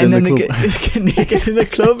naked and in then the club. they get naked in the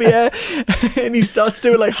club, yeah. And he starts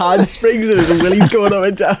doing like handsprings and the willy's going up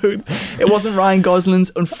and down. It wasn't Ryan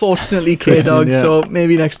Gosling's, unfortunately, K-Dog, yeah. so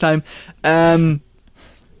maybe next time.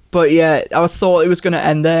 But yeah, I thought it was going to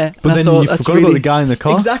end there. But and then I thought you that's forgot really, about the guy in the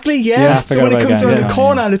car. Exactly, Yeah, I yeah. So forgot when it about comes the guy, around yeah. the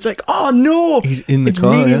corner, and it's like, oh no, He's in the it's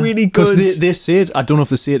car. really, yeah. really 'Cause good. they say it. I don't know if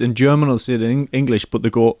they say it in German or they say it in English, but they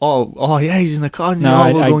go, oh yeah, he's in the car.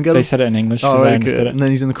 No, we'll go and get they him. said it in English Oh, because I right, understood okay. it. And then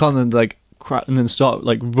he's in the car and then like and then start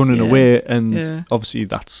like running Yeah. away, and Yeah. obviously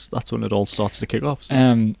that's when it all starts to kick off.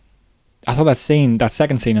 So. I thought that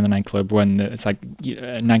second scene in the nightclub when it's like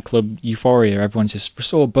nightclub euphoria, everyone's just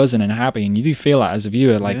so buzzing and happy, and you do feel that as a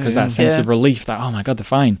viewer, like because Yeah, that sense yeah. of relief that oh my god they're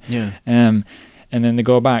fine. Yeah. And then they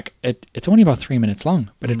go back. It's only about 3 minutes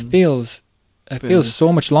long, but it feels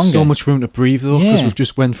so much longer. So much room to breathe though, because Yeah. we've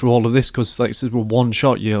just went through all of this. Because like I said, with one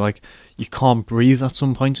shot, you're like you can't breathe at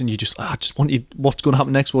some point, and you just I just want you. What's going to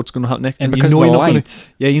happen next? What's going to happen next? And you because know of the you're not gonna, lights.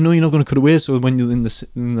 you know you're not going to cut away. So when you're in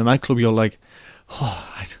the nightclub, you're like,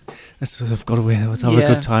 oh, I've got away. Let's have a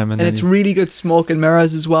good time. And then it's really good smoke and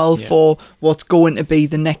mirrors as well Yeah. for what's going to be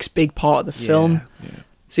the next big part of the film. Yeah.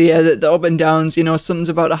 So yeah, the up and downs, you know, something's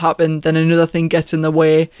about to happen, then another thing gets in the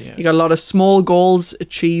way. Yeah. You got a lot of small goals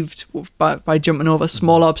achieved by jumping over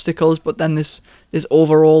small obstacles, but then this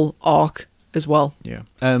overall arc as well. Yeah.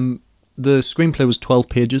 The screenplay was 12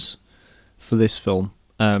 pages for this film.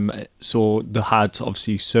 So they had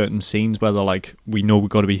obviously certain scenes where they're like, we know we've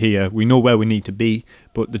got to be here, we know where we need to be,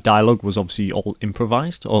 but the dialogue was obviously all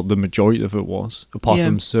improvised, or the majority of it was, apart Yeah.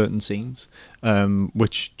 from certain scenes,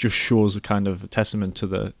 which just shows a kind of a testament to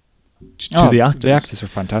the actors. The actors were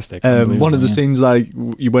fantastic. One of Unbelievable, the yeah. scenes, like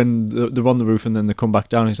when they're on the roof and then they come back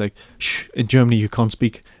down, he's like, "Shh! In Germany, you can't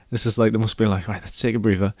speak." This is like they must be like, "Right, let's take a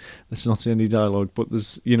breather. Let's not say any dialogue." But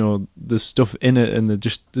there's stuff in it, and they're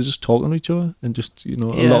just talking to each other, and just a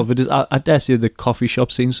Yeah. lot of it is. I dare say the coffee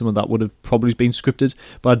shop scene, some of that would have probably been scripted,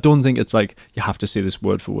 but I don't think it's like you have to say this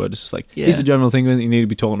word for word. It's just like here's the general thing that you need to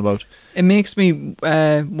be talking about. It makes me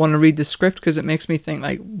want to read the script because it makes me think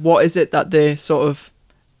like, what is it that they sort of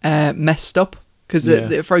messed up?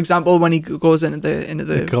 Because for example, when he goes into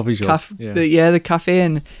the coffee shop, the cafe,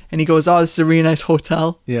 and he goes, "Oh, this is a really nice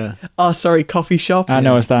hotel." Yeah. Oh, sorry, coffee shop. I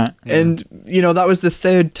noticed that. And that was the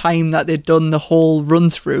third time that they'd done the whole run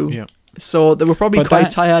through. Yeah. So they were probably But quite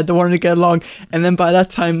that- tired. They wanted to get along, and then by that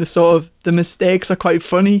time, the mistakes are quite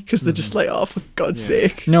funny because they're just like, "Oh, for God's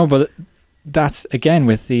sake!" No, but that's again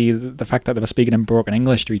with the fact that they were speaking in broken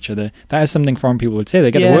English to each other. That is something foreign people would say. They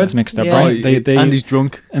get Yeah, the words mixed up, yeah. right? They and he's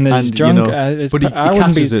drunk. and he's drunk. But he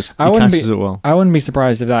catches it. He catches it well. I wouldn't be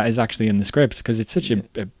surprised if that is actually in the script because it's such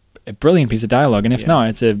a brilliant piece of dialogue, and if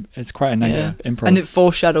not, it's quite a nice improv. And it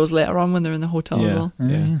foreshadows later on when they're in the hotel as well.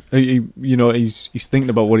 Yeah. He's thinking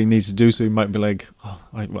about what he needs to do, so he might be like, "Oh,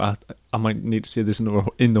 I might need to say this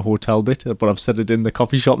in the hotel bit, but I've said it in the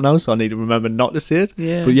coffee shop now, so I need to remember not to say it."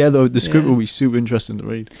 Yeah. But yeah, the script Yeah. will be super interesting to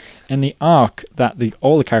read. And the arc that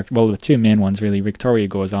all the characters, well, the two main ones really, Victoria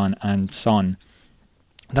goes on and Son,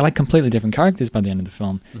 they're like completely different characters by the end of the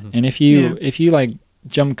film. And if you like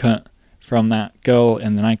jump cut from that girl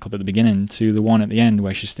in the nightclub at the beginning to the one at the end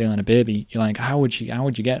where she's stealing a baby, you're like, how would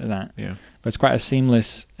you get to that? Yeah. But it's quite a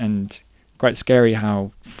seamless and quite scary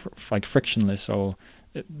how like frictionless or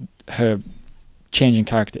her changing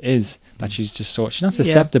character is, that she's just she's not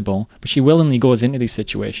susceptible, but she willingly goes into these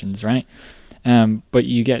situations, right? But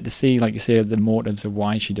you get to see, like you say, the motives of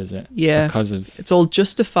why she does it. Yeah. Because of It's all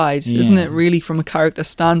justified, isn't it? Really, from a character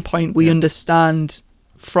standpoint, we understand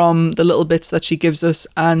from the little bits that she gives us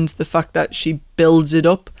and the fact that she builds it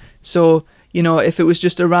up. So, if it was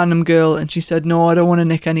just a random girl and she said, "No, I don't want to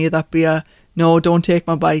nick any of that beer. No, don't take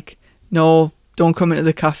my bike. No, don't come into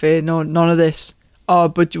the cafe. No, none of this. Oh,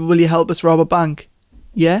 but will you help us rob a bank?"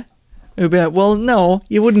 Yeah? It would be like, well, no,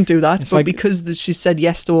 you wouldn't do that. It's but like- because she said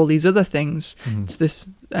yes to all these other things, it's this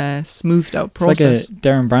smoothed out it's like process. a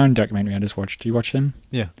Darren Brown documentary I just watched. Do you watch him?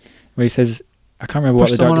 Yeah. Where he says, I can't remember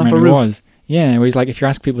Push what the someone off a documentary roof. was. Yeah, where he's like, if you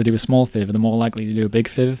ask people to do a small favour, they're more likely to do a big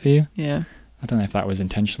favour for you. Yeah. I don't know if that was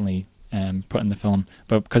intentionally put in the film,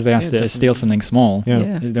 but because they asked Yeah, her to steal something small,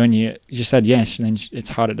 Yeah. when you just said yes, and then it's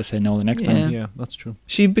harder to say no the next Yeah. time. Yeah, that's true.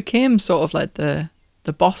 She became sort of like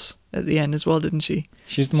the boss at the end as well, didn't she?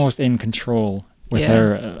 She's the most in control with Yeah.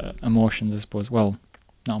 her emotions, I suppose. Well,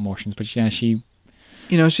 not emotions, but yeah, she.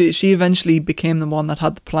 You know, she eventually became the one that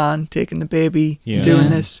had the plan, taking the baby, Yeah. doing Yeah.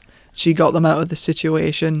 this. She got them out of the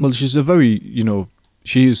situation. Well, she's a very,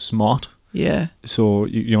 she is smart. yeah. So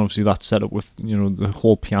you obviously that's set up with the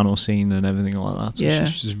whole piano scene and everything like that. So Yeah.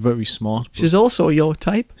 she's very smart. but- She's also your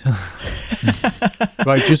type.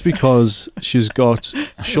 right, just because she's got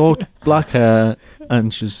short black hair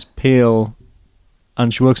and she's pale,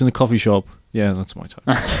 and she works in a coffee shop. Yeah, that's my type.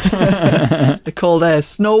 They're called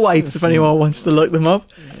Snow Whites, if anyone wants to look them up.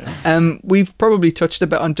 We've probably touched a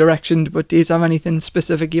bit on direction, but do you have anything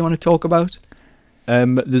specific you want to talk about?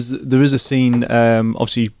 There is a scene,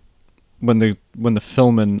 obviously, when they're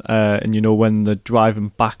filming, and when they're driving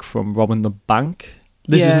back from robbing the bank.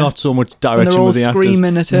 This Yeah. is not so much When they're direction all with the actors.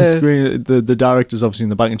 screaming at her. The director's obviously in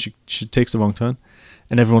the back, and she takes the wrong turn,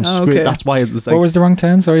 and everyone's Oh, screaming. okay. That's why it's like. What was the wrong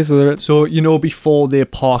turn? Sorry, So before they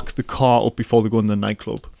park the car up before they go in the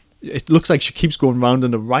nightclub, it looks like she keeps going round on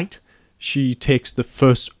the right. She takes the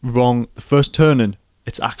first turning.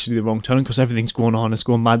 It's actually the wrong turning because everything's going on. It's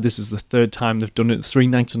going mad. This is the third time they've done it. 3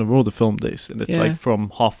 nights in a row they filmed this, and it's Yeah. like from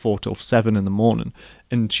 4:30 till 7 in the morning.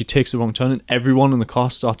 And she takes the wrong turn, and everyone in the car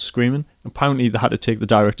starts screaming. Apparently, they had to take the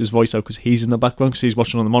director's voice out because he's in the background because he's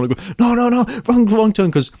watching on the monitor. Go, no, wrong turn.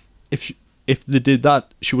 Because if they did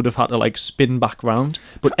that, she would have had to like spin back round.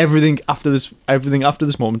 But everything after this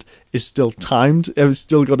moment is still timed. It's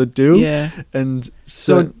still got to do. Yeah. And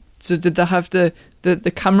So did they have to...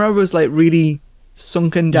 The camera was like really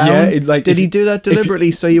sunken down? Yeah, did he do that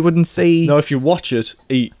deliberately so you wouldn't see... No, if you watch it,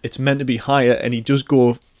 it's meant to be higher, and he does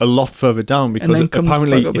go a lot further down because then comes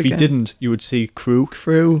apparently, back up if he again. didn't, you would see crew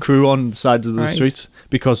on the sides of the Right. streets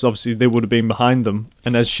because obviously they would have been behind them,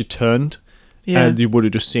 and as she turned, Yeah. and you would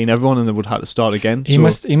have just seen everyone, and they would have had to start again. He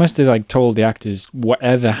must have like told the actors You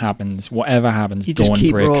whatever happens, just don't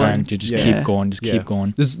keep break rolling. character, just Yeah. keep going, keep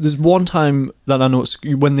going. There's one time that I noticed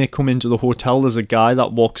when they come into the hotel. There's a guy that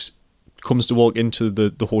comes to walk into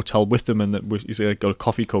the hotel with them, and he's like got a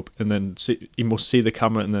coffee cup, and then he must see the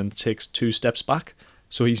camera, and then takes 2 steps back.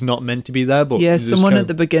 So he's not meant to be there, but Yeah, he's just someone kind at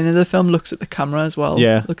the beginning of the film looks at the camera as well.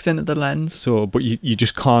 Yeah. Looks into the lens. So, but you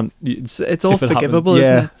just can't. It's all if it forgivable, happened-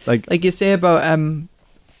 isn't yeah, it? Like you say about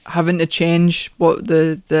having to change what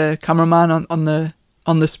the cameraman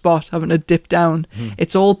on the spot, having to dip down.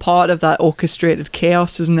 It's all part of that orchestrated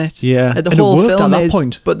chaos, isn't it? Yeah, Like, the and it whole worked at film that is,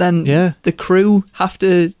 point. but then Yeah. the crew have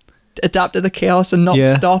to adapt to the chaos and not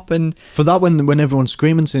Yeah. stop. And For that, when everyone's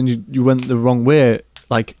screaming saying you went the wrong way,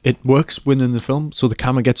 like it works within the film, so the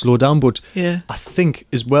camera gets low down. But yeah, I think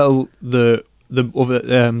as well the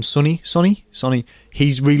other Sonny,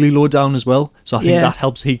 he's really low down as well. So I think Yeah. that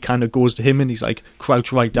helps. He kind of goes to him and he's like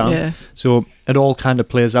crouch right down. Yeah. So it all kind of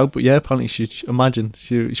plays out. But yeah, apparently she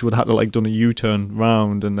would have had to like done a U-turn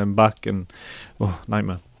round and then back, and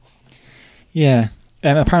nightmare. Yeah.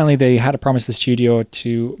 Apparently they had to promise the studio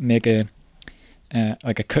to make a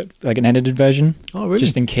cut, like an edited version. Oh, really?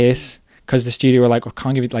 Just in case, because the studio were like, "We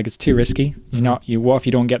can't give it, like it's too risky. What if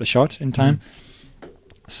you don't get the shot in time?"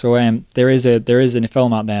 So there is a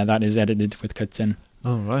film out there that is edited with cuts in,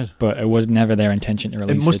 Oh, right. but it was never their intention to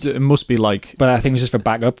release it. It must be like. But I think it was just for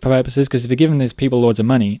backup purposes, because if they're giving these people loads of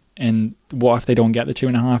money, and what if they don't get the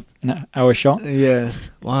 2.5 hour shot? Yeah.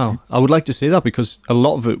 Wow. I would like to see that because a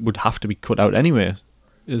lot of it would have to be cut out anyway.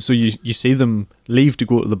 So you see them leave to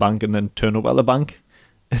go to the bank and then turn up at the bank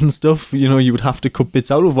and stuff. You would have to cut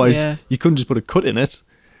bits out, otherwise Yeah. you couldn't just put a cut in it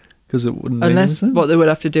because it wouldn't. make unless any sense. what they would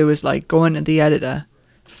have to do is like go into the editor,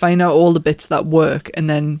 find out all the bits that work, and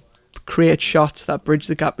then create shots that bridge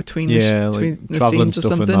the gap between the, between the traveling scenes or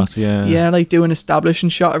stuff something. and that. Yeah. Like do an establishing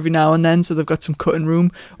shot every now and then, so they've got some cutting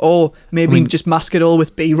room, or maybe just mask it all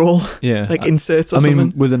with B-roll, Yeah. like inserts or I mean,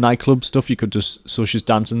 something. with the nightclub stuff, you could just so she's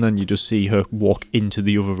dancing, then you just see her walk into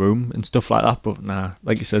the other room and stuff like that. But nah,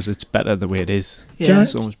 like he says, it's better the way it is. Yeah. Do you know,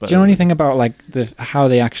 So much better. do you know anything about like how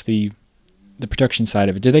they actually, the production side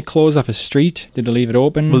of it? Did they close off a street? Did they leave it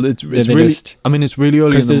open? Well, it's Did really. they just- I mean, it's really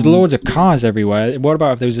early. Because in the there's loads of cars everywhere. What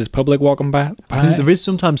about if there was a public walking by? I think there is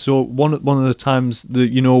sometimes. So one of the times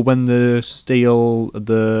when they steal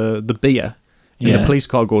the beer, and Yeah. the police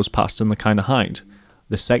car goes past and they kind of hide.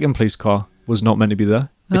 The second police car was not meant to be there.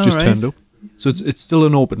 It Oh, just right. turned up. So it's still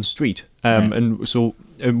an open street. Right. And so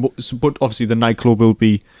but obviously the nightclub will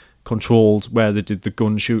be controlled where they did the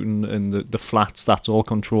gun shooting, and the flats, that's all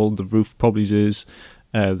controlled. The roof probably is.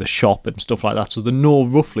 The shop and stuff like that. So they know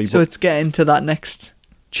roughly. So but it's getting to that next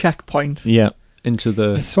checkpoint. yeah, into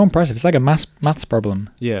the It's so impressive. It's like a maths problem.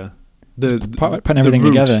 yeah. Putting everything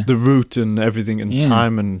together. the route and everything, and Yeah.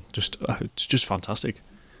 time, and just it's just fantastic.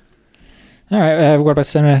 All right. What about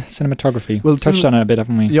cinematography? Well, Touched on it a bit,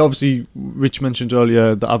 haven't we? Yeah, obviously, Rich mentioned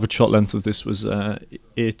earlier the average shot length of this was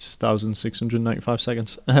 8,695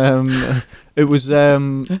 seconds. It was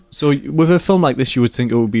so with a film like this, you would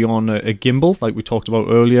think it would be on a gimbal, like we talked about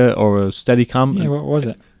earlier, or a Steadicam. Yeah, what was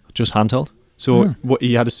it? Just handheld. So what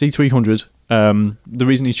he had a C300. The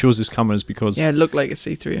reason he chose this camera is because Yeah, it looked like a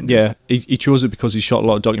C300. yeah, he chose it because he shot a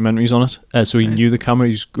lot of documentaries on it. So he knew the camera.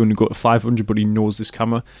 He's going to go to 500, but he knows this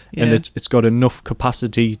camera, and Yeah. it's got enough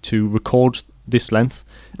capacity to record this length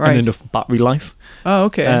Right. and enough battery life. Oh,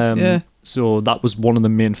 okay. Yeah. So that was one of the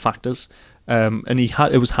main factors. And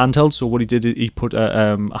it was handheld. So what he did, he put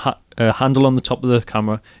a handle on the top of the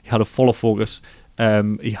camera. He had a follow focus.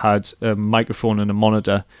 He had a microphone and a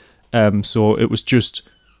monitor. So it was just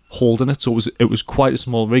holding it. So it was quite a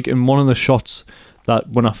small rig. And one of the shots that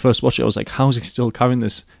when I first watched it, I was like, how is he still carrying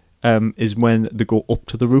this? Is when they go up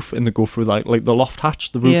to the roof and they go through like the loft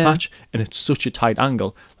hatch, the roof hatch, and it's such a tight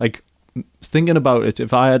angle. Like, thinking about it,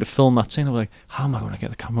 if I had to film that scene, I was like, how am I going to get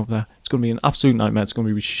the camera up there? It's going to be an absolute nightmare. It's going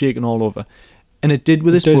to be shaking all over. And it did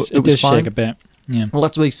with this, but it was does fine. shake a bit. Yeah. Well,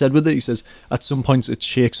 that's what he said with it. He says at some points it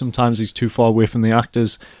shakes. Sometimes he's too far away from the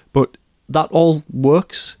actors, but that all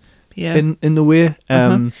works Yeah. in the way.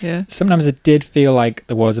 Yeah. Sometimes it did feel like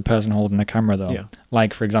there was a person holding the camera, though. Yeah.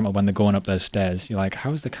 Like, for example, when they're going up those stairs, you're like,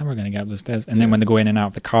 how is the camera going to get up those stairs? And then when they're going in and out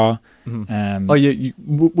of the car. Oh yeah,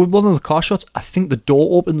 with one of the car shots, I think the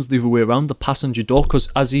door opens the other way around, the passenger door, because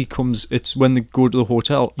as he comes, it's when they go to the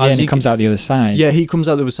hotel. Yeah, as and he comes out the other side. Yeah, he comes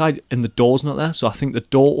out the other side, and the door's not there. So I think the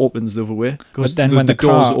door opens the other way. But then when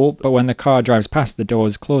the car drives past, the door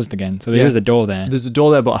is closed again. So there is a door there. There's a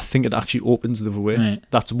door there, but I think it actually opens the other way. Right.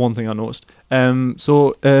 That's one thing I noticed.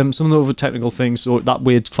 So some of the other technical things. So that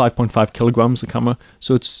weighed 5.5 kilograms, the camera.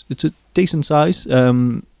 So it's a decent size.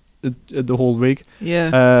 The whole rig.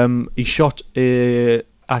 Yeah. He shot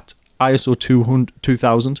at ISO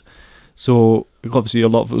 2000. So obviously a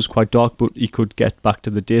lot of it was quite dark, but he could get back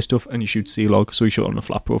to the day stuff, and he shoots C-Log, so he shot on a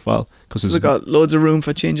flat profile. So they got loads of room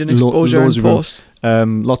for changing exposure loads and of room. post.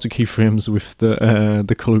 Lots of keyframes with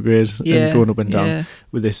the color grade and going up and down Yeah.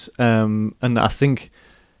 with this. And I think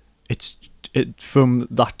it from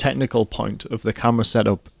that technical point of the camera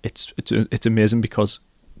setup, it's amazing because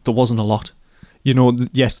there wasn't a lot. You know,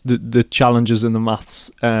 yes, the challenges in the maths.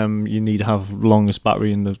 You need to have longest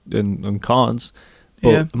battery in cards.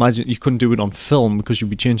 But imagine you couldn't do it on film because you'd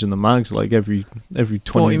be changing the mags like every 20,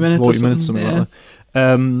 40 minutes, something like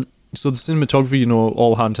that. So the cinematography, you know,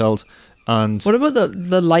 all handheld. And What about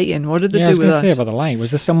the lighting? What did they I do was with going to that? say about the light. Was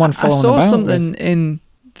there someone I following saw about? something in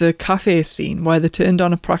the cafe scene where they turned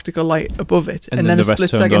on a practical light above it, and then a the rest split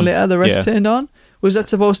turned second on. later the rest turned on. Was that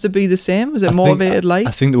supposed to be the same? Was it motivated light?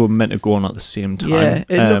 I think they were meant to go on at the same time. Yeah,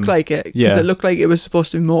 it looked like it because yeah. it looked like it was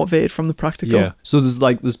supposed to be motivated from the practical. Yeah. So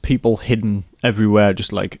there's people hidden everywhere,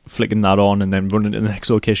 just like flicking that on and then running to the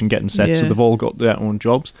next location, getting set. So Yeah. they've all got their own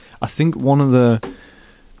jobs. I think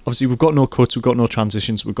obviously we've got no cuts, we've got no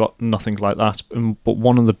transitions, we've got nothing like that. But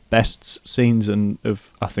one of the best scenes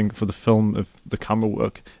I think for the film of the camera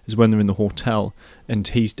work is when they're in the hotel and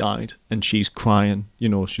he's died and she's crying. You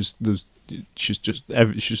know, she's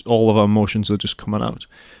all of her emotions are just coming out.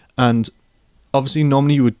 And obviously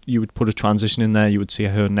normally you would put a transition in there, you would see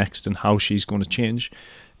her next and how she's going to change.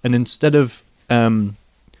 And instead of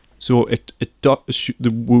so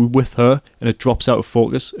we're with her and it drops out of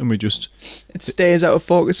focus and it stays out of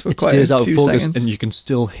focus for quite stays a out few of focus seconds. and you can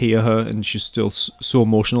still hear her and she's still so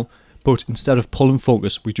emotional. But instead of pulling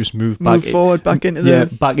focus, we just move forward back into the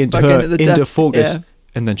into focus, yeah.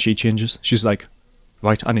 and then she changes. She's like,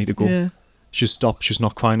 right, I need to go. Yeah. She's stopped. She's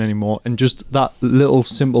not crying anymore. And just that little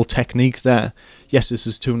simple technique there. Yes, this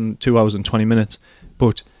is 2 hours and 20 minutes,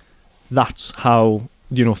 but that's how,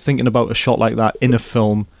 you know, thinking about a shot like that in a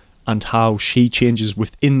film and how she changes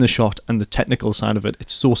within the shot and the technical side of it.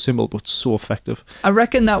 It's so simple but so effective. I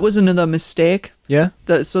reckon that was another mistake. Yeah.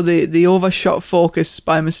 So they overshot focus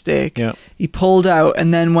by mistake. Yeah. He pulled out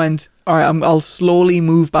and then went, all right, I'll slowly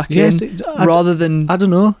move back Yes, in rather than... I don't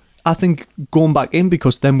know. I think going back in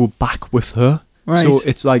because then we're back with her. Right. So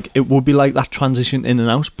it's like it would be like that transition in and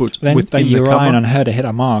out, but Then within you're the relying camera. on her to hit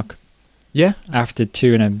a mark Yeah. after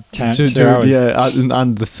 2 hours. Yeah,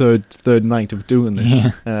 and the third night of doing this.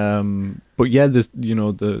 Yeah. But yeah,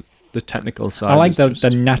 the technical side. I like is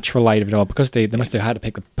the natural light of it all because they must have had to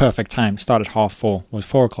pick the perfect time. Start at 4:30. Was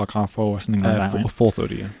 4 o'clock 4:30 or something like that? Right?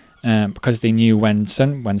 4:30. Yeah. Because they knew when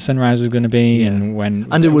sunrise was going to be and when...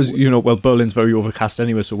 And it was, Berlin's very overcast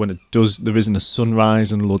anyway, so when it does, there isn't a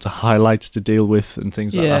sunrise and loads of highlights to deal with and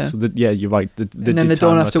things like that. So, you're right. And then they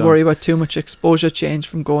don't have to worry about too much exposure change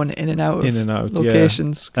from going in and out of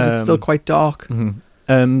locations because it's still quite dark. Mm-hmm.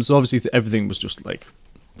 So obviously everything was just like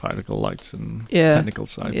practical lights and technical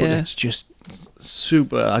side, but it's just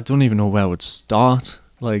super. I don't even know where I would start,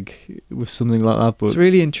 like with something like that. But It's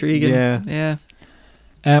really intriguing. Yeah.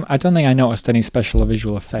 I don't think I noticed any special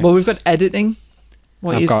visual effects. Well, we've got editing.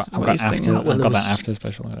 I've got thinking? that after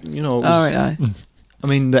special effects. You know, it was, All right, aye. I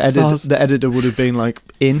mean, the editor would have been like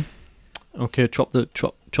chop the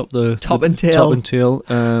Top and tail.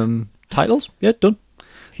 Titles, done.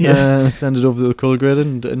 Yeah. Send it over to the color grader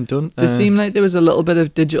and done. There seemed like there was a little bit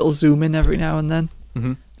of digital zoom in every now and then.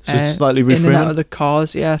 Mm-hmm. So it's slightly in and out reframing. of the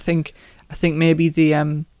cars. Yeah, I think maybe they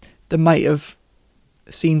might have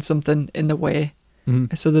seen something in the way.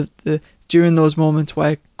 Mm-hmm. So the during those moments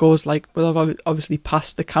where it goes like, well, I've obviously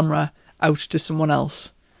passed the camera out to someone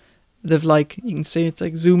else. They've like, you can see it's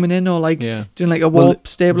like zooming in or like doing like a warp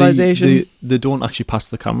stabilization. They don't actually pass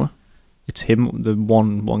the camera. It's him, the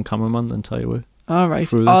one cameraman, the entire way. All right.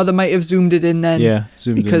 Oh, they might have zoomed it in then. Yeah,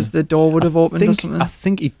 zoomed because in. the door would have opened or something. I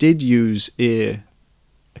think he did use it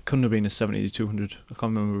couldn't have been a 70-200. I can't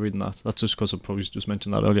remember reading that. That's just because I probably just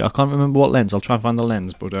mentioned that earlier. I can't remember what lens. I'll try and find the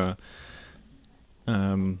lens, but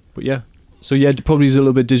yeah. So yeah, it probably is a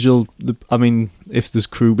little bit digital. I mean, if there's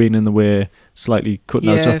crew being in the way, slightly cutting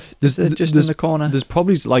out. Yeah, if they're just in the corner. There's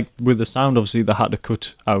probably like with the sound. Obviously, they had to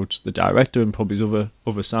cut out the director and probably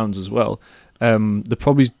other sounds as well. There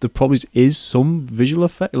probably is some visual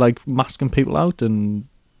effect, like masking people out, and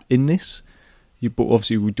in this, but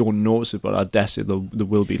obviously we don't notice it. But I dare say there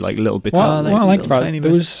will be like little bits. What I liked about tiny it,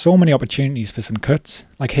 there bits. was so many opportunities for some cuts,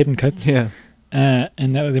 like hidden cuts. Yeah,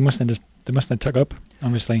 and they must have took up,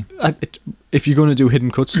 obviously. If you're going to do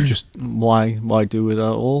hidden cuts, just why do it at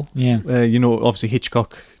all? Yeah. Obviously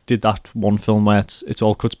Hitchcock did that one film where it's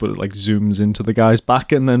all cuts, but it like zooms into the guy's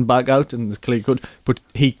back and then back out, and it's clear cut. But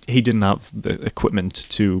he didn't have the equipment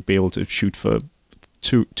to be able to shoot for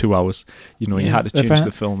 2 hours. You had to change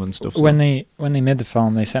the film and stuff. So. When they made the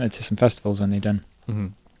film, they sent it to some festivals when they done.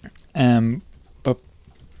 Mm-hmm. But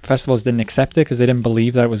festivals didn't accept it because they didn't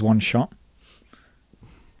believe that it was one shot.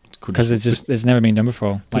 Because it's never been done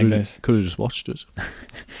before like this. Could have just watched it.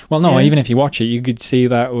 Well, no, even if you watch it, you could see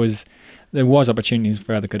that there was opportunities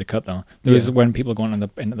for how they could have cut though. There was when people going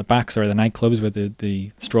into the backs or the nightclubs with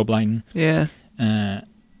the strobe lighting. Yeah.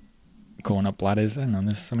 Going up ladders. I don't know.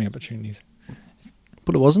 There's so many opportunities.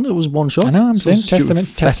 But it wasn't. It was one shot. I know. I'm saying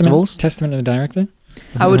festivals. Testament to the director.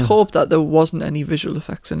 I would hope that there wasn't any visual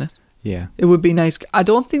effects in it. Yeah. It would be nice. I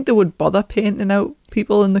don't think they would bother painting out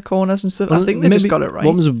people in the corners and stuff. I think they just got it right.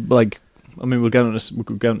 What was like? I mean, we'll get on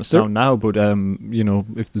to sound now, but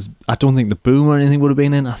if there's, I don't think the boom or anything would have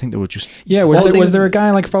been in. I think they were just. Yeah, was there a guy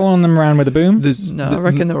like following them around with a boom? I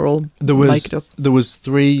reckon they were all mic'd up. There was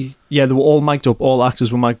 3. Yeah, they were all mic'd up. All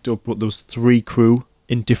actors were mic'd up, but there was 3 crew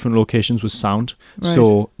in different locations with sound. Right.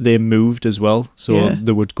 So they moved as well. So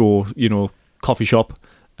they would go, coffee shop.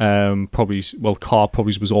 Car probably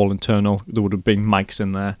was all internal. There would have been mics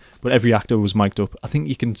in there, but every actor was mic'd up. I think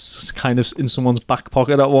you can kind of in someone's back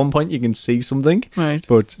pocket at one point you can see something, right?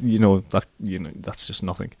 But that's just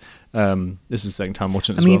nothing. This is the second time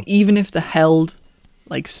watching it. I mean, even if they held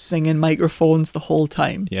like singing microphones the whole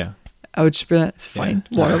time, I would just be like, it's fine,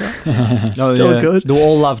 whatever. Still good. They were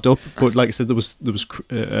all laved up, but like I said, there was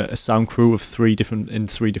a sound crew of 3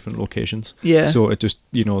 different locations. Yeah. So it just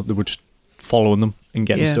they were just following them and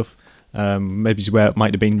getting stuff. Maybe where it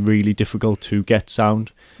might have been really difficult to get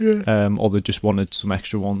sound, or they just wanted some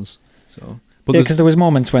extra ones. So, but because there was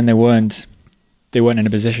moments when they weren't in a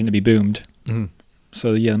position to be boomed. Mm-hmm.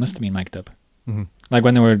 So they must have been mic'd up. Mm-hmm. Like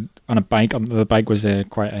when they were on a bike, the bike was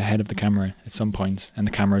quite ahead of the camera at some points, and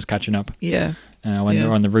the camera was catching up. Yeah. When they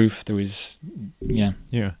were on the roof, there was Yeah.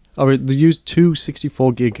 All right, they used 2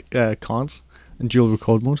 64 gig cards in dual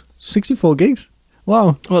record mode. 64 gigs.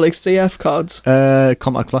 Wow. Well, like CF cards.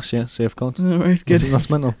 Compact Flash, CF cards. All right, good. That's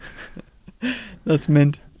mental. That's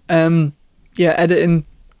mint. Editing.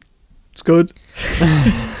 It's good.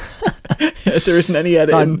 There isn't any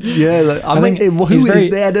editing. I think who is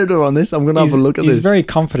the editor on this? I'm going to have a look at this. He's very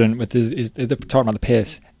confident with talking about the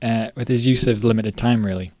pace, with his use of limited time,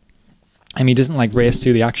 really. I mean, he doesn't like race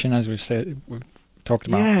to the action, as we've talked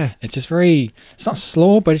about. Yeah. It's just it's not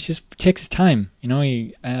slow, but it just takes his time.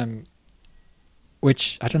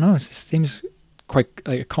 Which, I don't know, it seems quite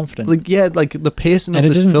confident. Like the pacing of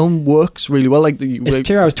this film works really well. Like it's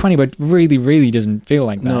 2 hours 20, but really, really doesn't feel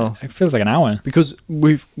like that. No. It feels like an hour. Because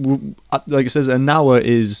like it says, an hour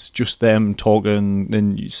is just them talking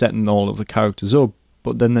and setting all of the characters up.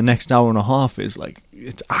 But then the next hour and a half is like,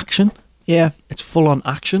 it's action. Yeah. It's full on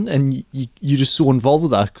action, and you're just so involved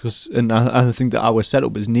with that. And I think that our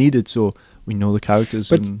setup is needed, so we know the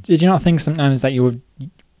characters. But did you not think sometimes that you would...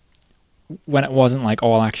 when it wasn't like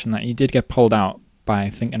all action, that you did get pulled out by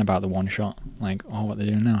thinking about the one shot. Like, oh, what are they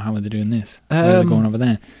doing now? How are they doing this? Where are they going over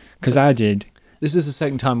there? Because I did. This is the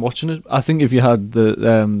second time watching it. I think if you had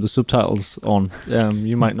the subtitles on,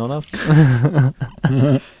 you might not have.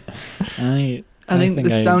 I think the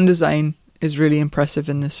sound design is really impressive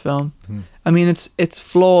in this film. I mean, it's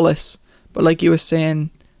flawless, but like you were saying,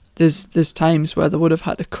 there's times where they would have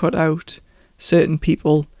had to cut out certain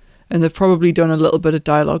people, and they've probably done a little bit of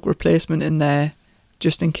dialogue replacement in there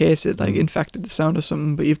just in case it like infected the sound or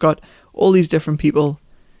something. But you've got all these different people,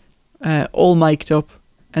 all mic'd up,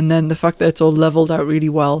 and then the fact that it's all leveled out really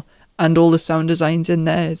well, and all the sound designs in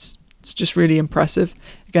there, it's just really impressive.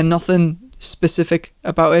 Again, nothing specific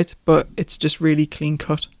about it, but it's just really clean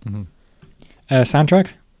cut.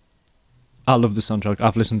 Soundtrack? I love the soundtrack.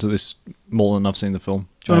 I've listened to this more than I've seen the film.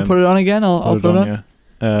 Do you want to put it on again? I'll put it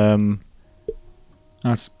on.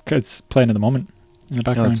 Yeah. It's playing at the moment in the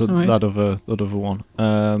background. Yeah, it's that other one.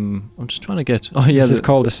 I'm just trying to get. Oh yeah, this is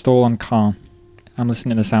called A Stolen Car. I'm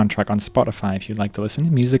listening to the soundtrack on Spotify. If you'd like to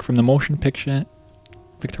listen, music from the motion picture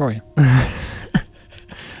Victoria.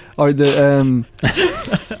 Or the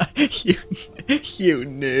you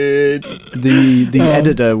nerd. The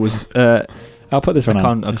editor was. I'll put this one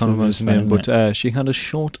on. I can't remember his name, but she had a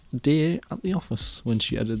short day at the office when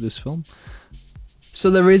she edited this film. So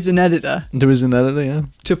there is an editor. There is an editor, yeah.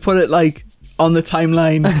 To put it like on the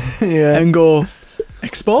timeline, yeah, and go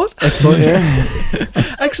export. Yeah.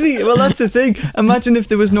 Actually, well, that's the thing. Imagine if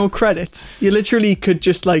there was no credits. You literally could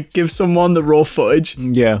just like give someone the raw footage.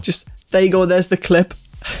 Yeah. Just there you go. There's the clip.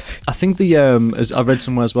 I think the as I read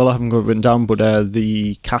somewhere as well, I haven't got it written down, but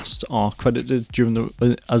the cast are credited during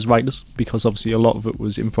the as writers because obviously a lot of it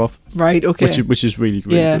was improv. Right. Okay. Which is really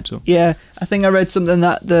good too. Yeah. I think I read something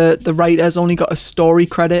that the writers only got a story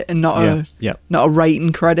credit and not a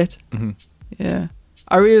writing credit. Mm-hmm. Yeah.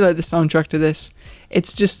 I really like the soundtrack to this.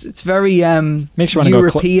 It's very makes you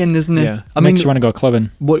European, isn't it? Yeah. Makes you want to go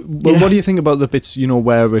clubbing. What do you think about the bits,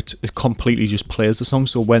 where it completely just plays the song?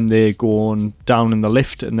 So when they're going down in the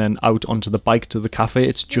lift and then out onto the bike to the cafe,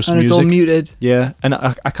 it's just and music. It's all muted. Yeah, and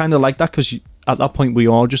I kind of like that because at that point we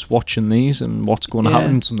are just watching these and what's going to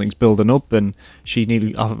happen. Something's building up, and she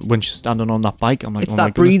nearly when she's standing on that bike, I'm like, it's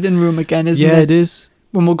that breathing room again, isn't it? Yeah, it is.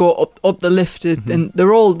 When we'll go up the lift, and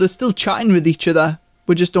they're still chatting with each other.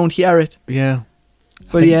 We just don't hear it. Yeah.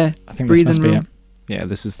 But I think this must be it. Yeah,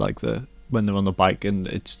 this is like when they're on the bike and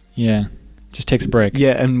it's... Yeah, just takes a break.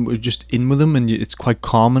 Yeah, and we're just in with them and it's quite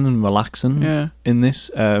calming and relaxing in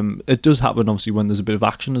this. It does happen, obviously, when there's a bit of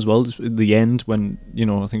action as well. At the end, when,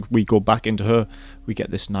 I think we go back into her, we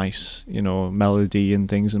get this nice, melody and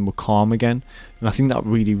things and we're calm again. And I think that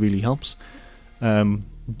really, really helps. I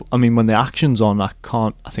mean, when the action's on, I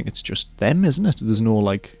think it's just them, isn't it? There's no,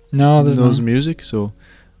 there's no music, so...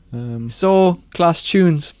 So, class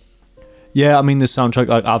tunes. Yeah, I mean, the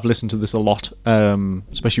soundtrack, I've listened to this a lot,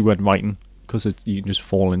 especially when writing, because you can just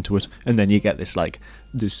fall into it, and then you get this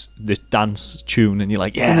this dance tune, and you're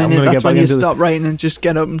like, yeah, and then that's when you stop writing and just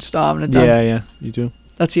get up and start having a dance. Yeah, you do.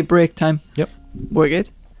 That's your break time. Yep. Work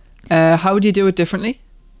it. How would you do it differently?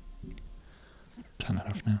 Turn that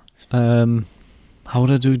off now. How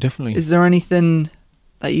would I do it differently? Is there anything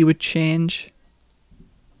that you would change?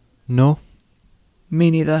 No. Me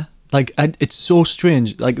neither. It's so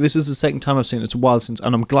strange. This is the second time I've seen it. It's a while since,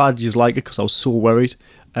 and I'm glad you like it because I was so worried.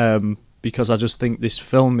 Because I just think this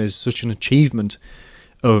film is such an achievement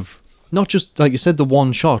of not just, like you said, the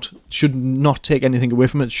one shot should not take anything away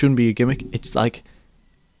from it. It shouldn't be a gimmick. It's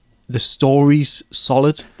the story's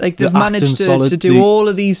solid. They've managed to do all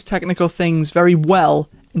of these technical things very well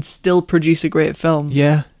and still produce a great film.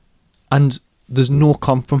 Yeah, and there's no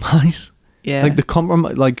compromise. Yeah, the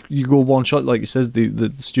compromise, you go one shot, like it says,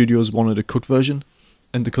 the studios wanted a cut version,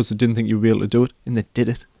 and because they didn't think you'd be able to do it, and they did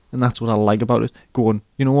it, and that's what I like about it. Going,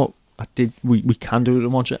 you know what, we can do it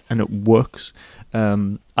in one shot, and it works.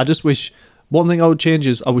 I just wish one thing I would change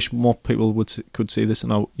is I wish more people could see this,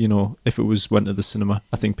 and if it went to the cinema,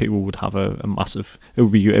 I think people would have a massive. It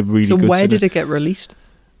would be a really. So good where cinema. did it get released?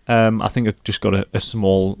 I think it just got a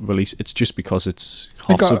small release. It's just because it's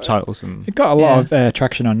half subtitles and it got a lot of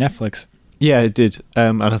traction on Netflix. Yeah, it did,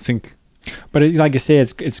 and I think, but like you say,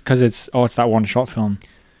 it's because it's that one shot film.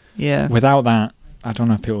 Yeah. Without that, I don't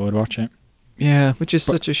know if people would watch it. Yeah, which is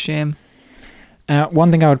such a shame. One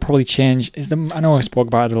thing I would probably change is I know I spoke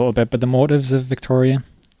about it a little bit, but the motives of Victoria.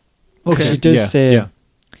 Okay. She does say,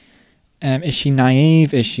 is she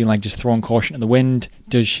naive? Is she just throwing caution to the wind?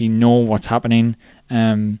 Does she know what's happening?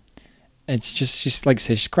 It's just she's like I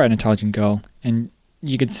say, she's quite an intelligent girl, and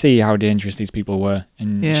you could see how dangerous these people were,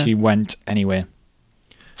 and she went anyway.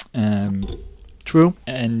 True.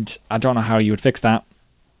 And I don't know how you would fix that.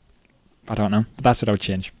 I don't know. But that's what I would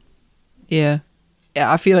change. Yeah.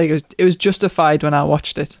 Yeah, I feel like it was justified when I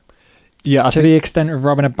watched it. Yeah, To the extent of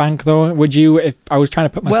robbing a bank, though, would you, if I was trying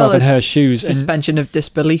to put myself in her it's shoes... suspension of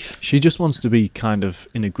disbelief. she just wants to be kind of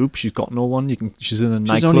in a group. She's got no one. She's in a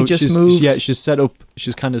nightclub. only just moved. Yeah, she's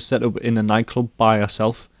kind of set up in a nightclub by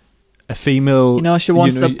herself. A female. You know, she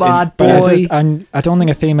wants the bad But boy. I don't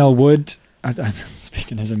think a female would...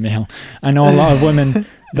 speaking as a male, I know a lot of women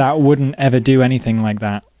that wouldn't ever do anything like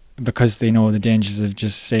that because they know the dangers of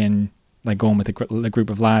just saying, like, going with a group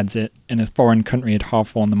of lads in a foreign country at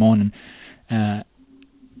 4:30 in the morning. I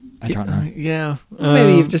don't know. Yeah.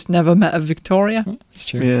 Maybe you've just never met a Victoria. It's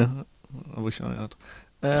true. Yeah. I wish I had.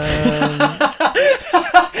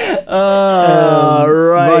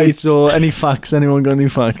 Right. So, any facts? Anyone got any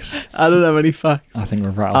facts? I don't have any facts. I think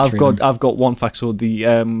we've rattled through them. I've got one fact. So the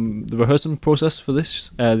rehearsing process for this,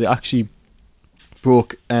 they actually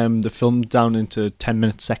broke the film down into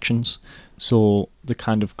 10-minute sections. So they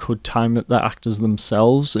kind of could time it, the actors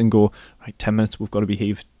themselves, and go, right, 10 minutes, we've got to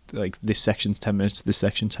behave like this section's 10 minutes, this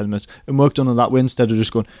section's 10 minutes, and worked on it that way instead of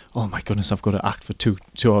just going, oh my goodness, I've got to act for 2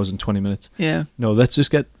 hours and 20 minutes. Yeah. No, let's just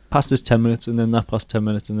get past this 10 minutes and then that past 10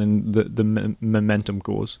 minutes and then the momentum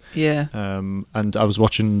goes. Yeah. And I was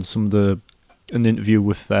watching an interview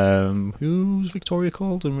with who's Victoria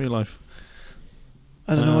called in real life?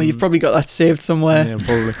 I don't know. You've probably got that saved somewhere. Yeah,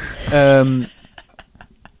 probably.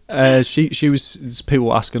 She was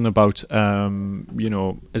people asking about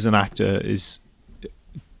as an actor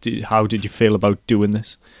how did you feel about doing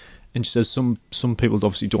this? And she says some people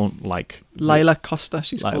obviously don't like Lila Costa,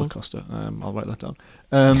 she's Lila called. Costa. I'll write that down.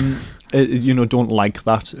 Don't like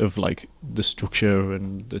that of like the structure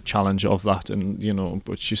and the challenge of that, and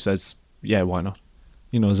but she says, yeah, why not?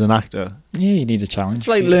 As an actor, Yeah, you need a challenge. It's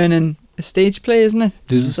like learning a stage play, isn't it?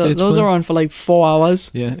 It is a stage Those play. are on for like 4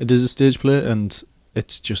 hours. Yeah, it is a stage play, and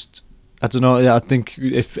it's just I don't know. Yeah, I think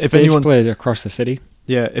if Stage anyone, played across the city.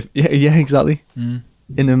 yeah, exactly.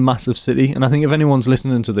 In a massive city, and I think if anyone's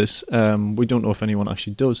listening to this, we don't know if anyone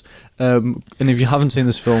actually does. And if you haven't seen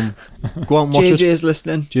this film, go out and watch JJ it. is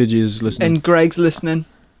listening. JJ is listening. And Greg's listening.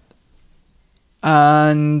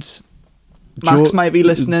 And Max might be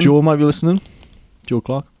listening. Joe might be listening. Joe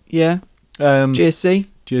Clark. Yeah. JC.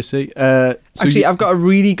 Actually, I've got a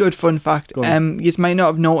really good fun fact. Go on. You might not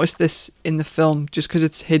have noticed this in the film just because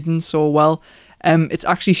it's hidden so well. It's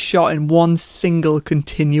actually shot in one single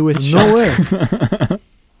continuous shot. No way.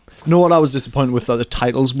 Know what I was disappointed with, that the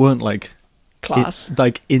titles weren't like Class.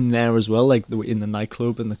 like in there as well. Like they were in the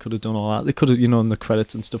nightclub, and they could have done all that. They could have, in the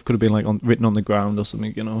credits and stuff, could have been like written on the ground or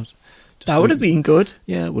something. Just That would have been good.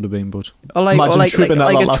 Yeah, it would have been, but Or like imagine a tripping at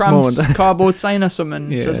that last trans moment. cardboard sign or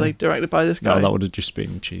something. It says Yeah. like directed by this guy. No, that would have just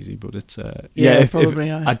been cheesy. But it's probably.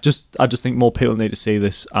 Yeah. I just think more people need to see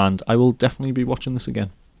this, and I will definitely be watching this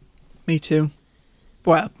again. Me too.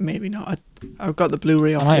 Well, maybe not. I've got the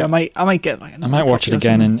Blu-ray off. I might- I might get like. I might watch it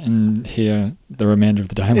again and hear the remainder of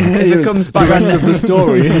the dialogue. If it comes back rest on of the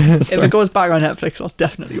story. if it goes back on Netflix, I'll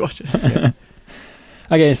definitely watch it.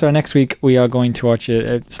 Okay, so next week we are going to watch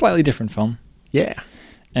a slightly different film. Yeah.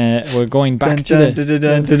 We're going back to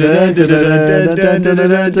the...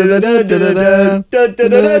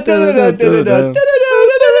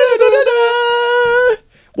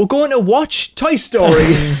 We're going to watch Toy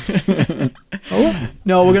Story.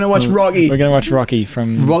 No, we're going to watch Rocky. We're going to watch Rocky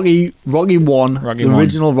from Rocky 1, Rocky the 1.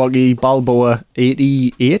 original Rocky Balboa,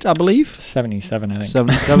 88, I believe. 77, I think.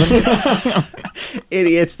 77.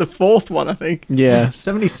 Idiot's the fourth one, I think. Yeah,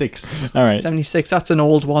 76. All right. 76, that's an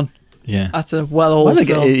old one. Yeah. That's a well old Where did I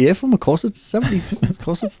get film. 88 from? Of course it's 70. Of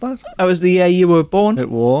course it's that. That was the year you were born. It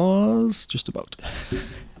was just about.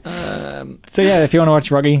 So yeah, if you want to watch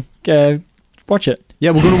Rocky, watch it. Yeah,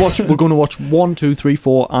 we're gonna watch 1, 2, 3,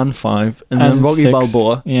 4, and 5, and then Rocky 6.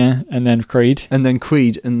 Balboa, Yeah, and then Creed. and then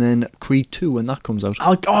Creed, and then Creed 2 when that comes out.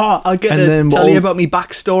 I'll get And to then tell we'll- you about my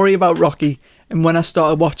backstory about Rocky and when I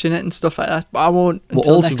started watching it and stuff like that. But I won't We're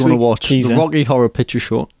until also next going to week. watch Teaser. the Rocky Horror Picture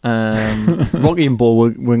Show, Rocky and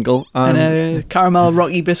Bullwinkle, and And a caramel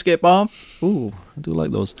Rocky biscuit bar. ooh, I do like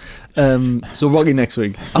those. So Rocky next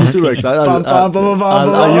week. I'm super excited. Bum, bum, bum, bum,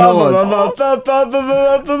 bum, You know what? bum, bum, bum,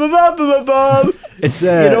 bum, bum, bum, bum, bum. It's You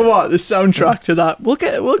know what? The soundtrack to that. We'll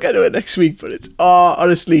get to it next week. But it's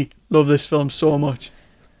honestly love this film so much.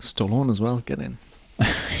 Stallone as well. Get in.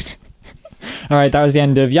 All right, that was the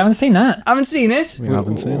end of... You haven't seen that? I haven't seen it. We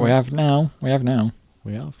haven't seen We it. have now. We have now.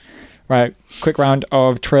 We have. Right, quick round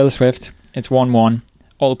of Trailer Swift. It's 1-1.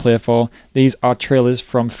 All to play for. These are trailers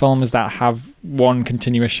from films that have one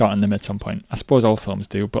continuous shot in them at some point. I suppose all films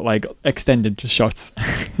do, but like extended shots.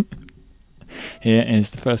 Here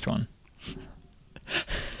is the first one.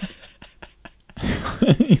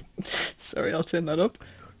 Sorry, I'll turn that up.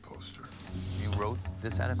 You wrote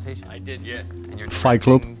this adaptation? I did, yeah. And you're Fight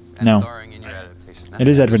Club? directing and No. starring in your adaptation. It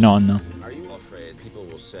is Edward Norton, though. Are you afraid people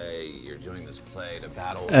will say you're doing this play to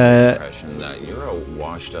battle Uh, the impression that you're a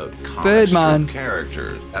washed-up comic Birdman. strip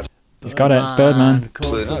character? He's got it. It's Birdman.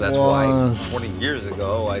 Absolutely not. That's why 20 years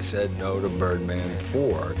ago I said no to Birdman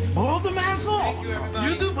 4. Hold the man's law.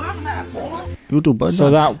 You do Birdman 4. You do Birdman. So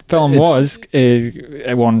that film was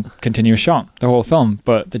one continuous shot, the whole film,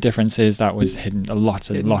 but the difference is that was hidden, lots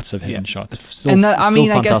of hidden shots. Still- And that, I still mean,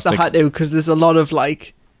 I guess they fantastic. had to because there's a lot of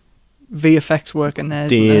like VFX work in there.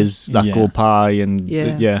 Isn't there? Days that Yeah. go by, and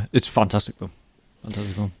Yeah. it's fantastic though.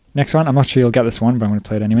 Fantastic film. Next one, I'm not sure you'll get this one, but I'm going to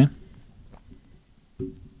play it anyway.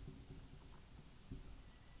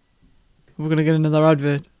 We're gonna get another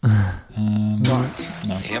advert. No.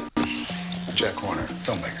 Yep. Jack Horner,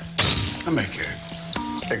 filmmaker. I make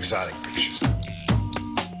exotic pictures.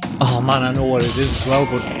 Oh man, I know what it is as well,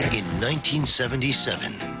 but In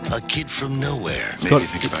 1977, a kid from nowhere made got- me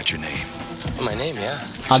think about your name. My name, yeah.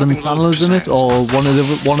 Adam Sandler's in it, or one of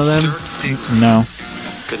them. No.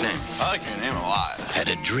 Good name. I like your name a lot. Had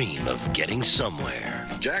a dream of getting somewhere.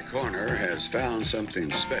 Jack Horner has found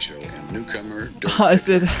something special in newcomer I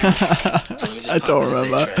said, I don't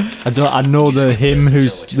remember. I know him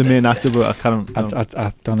who's the main actor, but I can't.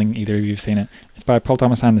 I don't think either of you have seen it. It's by Paul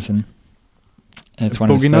Thomas Anderson. It's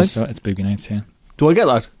one of Boogie his Nights? first. It's Boogie Nights, yeah. Do I get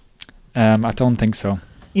that? I don't think so.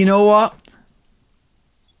 You know what?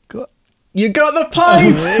 You got the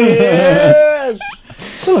point. Yes.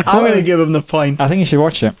 I'm gonna give him the point. I think you should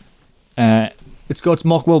watch it. It's got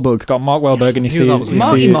Mark Wahlberg, It's got Mark Wahlberg, and you Knew see that his, was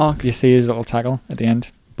Marky Mark. you see his little tackle at the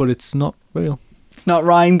end. but it's not real. It's not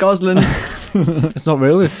Ryan Gosling's. It's not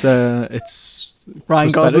real. It's Ryan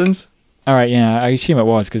prosthetic. Gosling's. All right, yeah, I assume it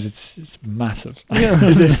was because it's massive. Yeah.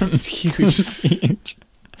 Is it? It's huge. It's huge.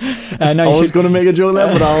 No, I you was should, going to make a joke there,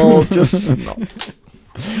 but I'll just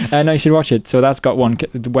no, you should watch it. So that's got one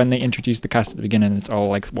when they introduce the cast at the beginning. It's all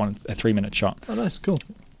like a 3-minute shot. Oh, nice, cool.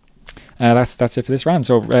 That's it for this round.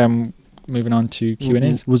 So moving on to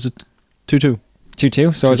Q&As. Was it 2-2?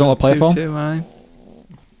 2-2. So it's all a play for. 2-2, aye.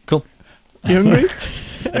 Cool. You hungry?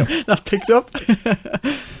 That picked up.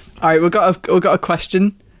 All right, we've got a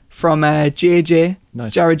question from JJ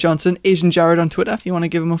Nice. Jared Johnson, Asian Jared on Twitter. If you want to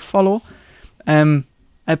give him a follow. I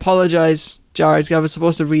apologise, Jared. I was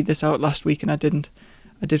supposed to read this out last week and I didn't.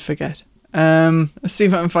 I did forget. Let's see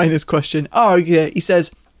if I can find his question. Oh yeah, he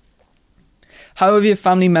says, "How have your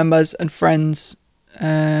family members and friends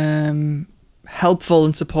helpful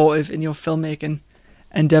and supportive in your filmmaking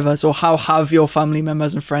endeavours, or how have your family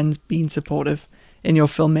members and friends been supportive in your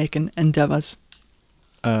filmmaking endeavours?"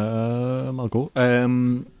 I'll go.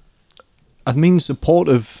 I mean,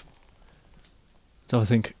 supportive. So I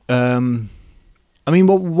think. I mean,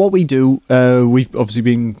 what we do. We've obviously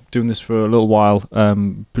been doing this for a little while,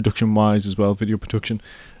 production wise as well, video production,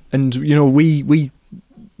 and you know we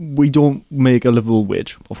don't make a livable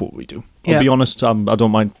wage of what we do. I'll be honest. I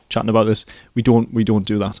don't mind chatting about this. We don't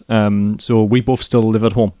do that. So we both still live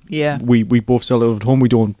at home. Yeah. We both still live at home. We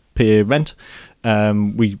don't pay rent.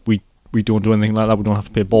 We don't do anything like that. We don't have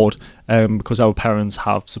to pay board because our parents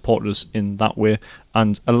have supported us in that way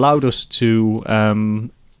and allowed us to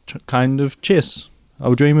kind of chase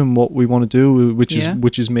our dream and what we want to do,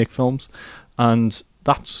 which is make films, and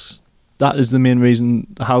that is the main reason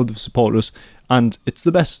how they've supported us, and it's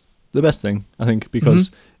the best thing I think, because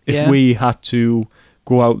if we had to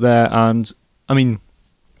go out there, and I mean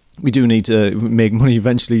we do need to make money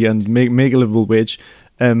eventually and make a livable wage.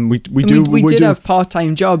 We did have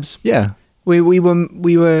part-time jobs. Yeah, we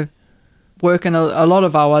were working a lot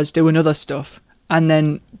of hours doing other stuff and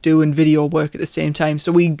then doing video work at the same time.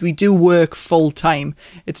 So we do work full time.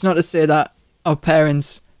 It's not to say that our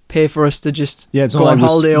parents pay for us to just go on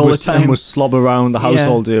holiday all the time and we slob around the house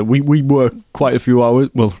all day. We work quite a few hours,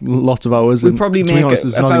 well, lots of hours. We probably make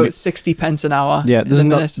honest, about 60 pence an hour. Yeah,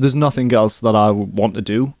 there's nothing else that I would want to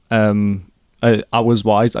do. Hours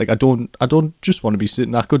wise, like I don't just want to be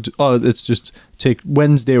sitting. It's just take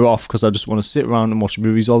Wednesday off because I just want to sit around and watch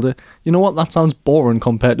movies all day. You know what? That sounds boring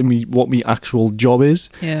compared to what my actual job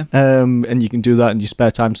is. Yeah. And you can do that in your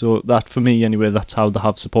spare time. So that for me anyway, that's how they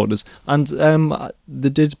have supported us. And they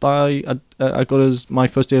did buy. I got as my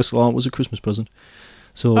first day of salon was a Christmas present.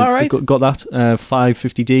 So I got that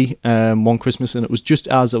 550D one Christmas, and it was just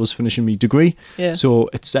as I was finishing my degree. Yeah.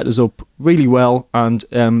 So it set us up really well, and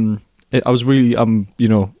I was really, you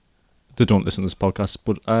know, they don't listen to this podcast,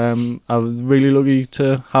 but I was really lucky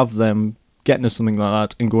to have them getting us something like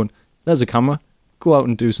that and going, there's a camera, go out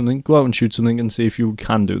and do something, go out and shoot something and see if you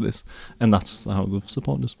can do this. And that's how they've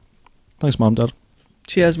supported us. Thanks, Mum, Dad.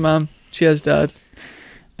 Cheers, Mum. Cheers, Dad.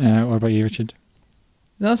 What about you, Richard?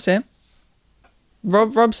 No, same.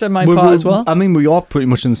 Rob said my part as well. I mean, we are pretty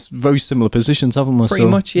much in very similar positions, haven't we? Pretty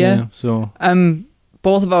much, yeah. So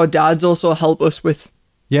both of our dads also help us with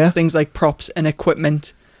things like props and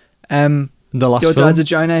equipment. The last Your film, dad's a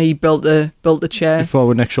joiner. He built a chair. for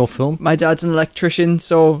our next short film. My dad's an electrician,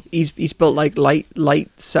 so he's built like light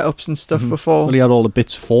setups and stuff before. Well, he had all the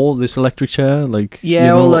bits for this electric chair, like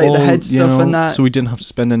all like the head stuff and that. So we didn't have to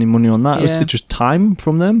spend any money on that. Yeah. It's just time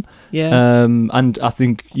from them. Yeah. And I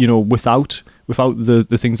think without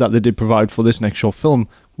the things that they did provide for this next short film,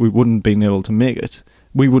 we wouldn't have been able to make it.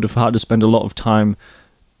 We would have had to spend a lot of time.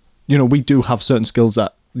 We do have certain skills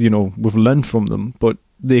that we've learned from them, but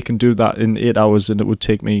they can do that in 8 hours, and it would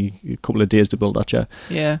take me a couple of days to build that chair.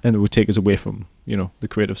 Yeah. And it would take us away from the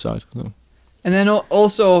creative side. So. And then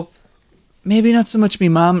also, maybe not so much me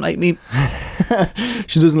mum, like me.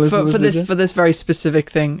 She doesn't listen for this very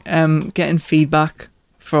specific thing. Getting feedback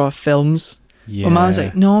for films. Yeah. My mum's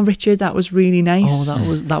like, "No, Richard, that was really nice."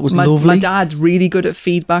 Oh, that was my, lovely. My dad's really good at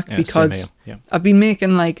feedback because I've been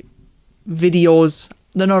making like videos.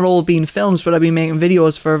 They're not all being films, but I've been making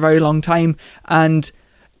videos for a very long time, and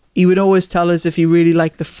he would always tell us if he really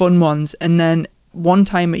liked the fun ones. And then one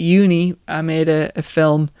time at uni, I made a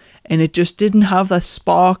film, and it just didn't have that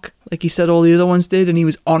spark like he said all the other ones did, and he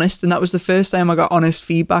was honest, and that was the first time I got honest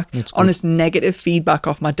feedback, honest negative feedback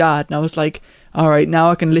off my dad, and I was like, all right, now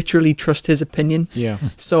I can literally trust his opinion. Yeah.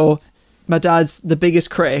 So my dad's the biggest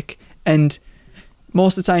critic, and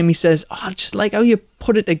most of the time he says, "Oh, I just like how you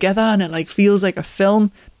put it together, and it like feels like a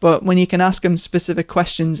film." But when you can ask him specific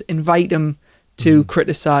questions, invite him to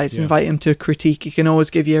criticize, invite him to critique, he can always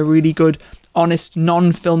give you a really good, honest,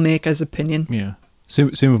 non-filmmaker's opinion. Yeah.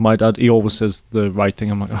 Same with my dad. He always says the right thing.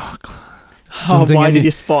 I'm like, oh God. Why did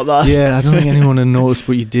you spot that? Yeah, I don't think anyone had noticed,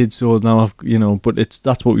 but you did. So now but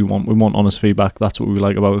that's what we want. We want honest feedback. That's what we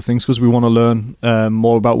like about the things, because we want to learn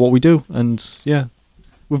more about what we do. And yeah,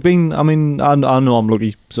 we've been. I mean, I know I'm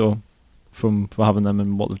lucky. So for having them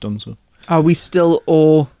and what they've done. So we still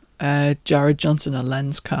owe Jared Johnson a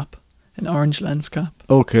lens cap, an orange lens cap.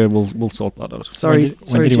 Okay, we'll sort that out. Sorry,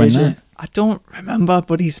 when did he win that? I don't remember,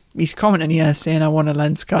 but he's commenting here saying I want a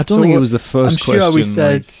lens cap. I don't think it was the first question. I'm sure we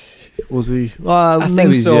said. Was he? Well, I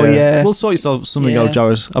think so, yeah. We'll sort yourself something out,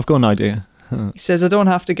 Jared. I've got an idea. He says, I don't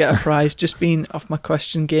have to get a prize, just been off my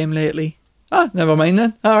question game lately. Never mind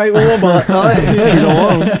then. All right, well, what about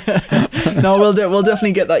that? No, we'll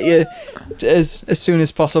definitely get that you as soon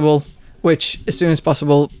as possible, which as soon as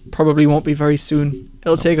possible probably won't be very soon.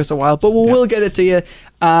 It'll take us a while, but we'll get it to you,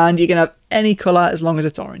 and you can have any colour as long as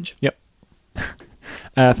it's orange. Yep.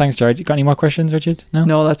 Thanks, Jared. You got any more questions, Richard?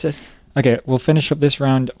 No, that's it. Okay, we'll finish up this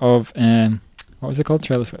round of, what was it called?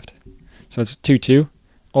 Trailer Swift. So it's 2-2,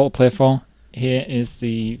 all to play for. Here is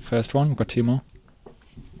the first one. We've got two more.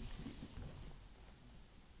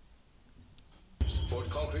 Poured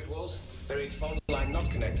concrete walls, buried phone line not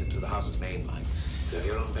connected to the house's main line. You have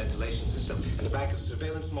your own ventilation system and a bank of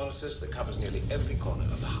surveillance monitors that covers nearly every corner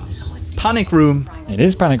of the house. Panic Room. It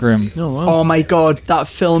is Panic Room. Oh, wow. Oh my God, that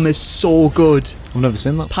film is so good. I've never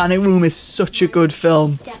seen that. Panic Room is such a good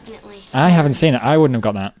film. I haven't seen it. I wouldn't have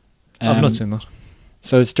got that. I've not seen that.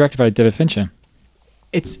 So it's directed by David Fincher.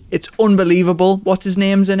 It's unbelievable. What's his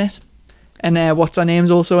name's in it? And what's her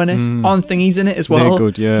name's also in it? On Thingy's in it as well. They're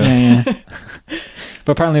good, yeah. Yeah.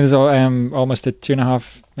 But apparently there's almost a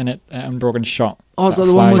 2.5 minute unbroken shot. Oh, is that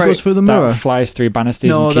the one where it goes through the mirror? That flies through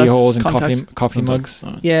banisters and keyholes and coffee mugs.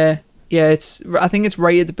 Yeah. Yeah, I think it's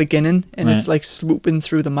right at the beginning, and it's like swooping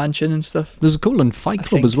through the mansion and stuff. There's a couple in Fight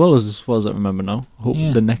Club as well, as far as I remember now. I hope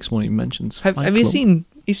the next one he mentions. Have you seen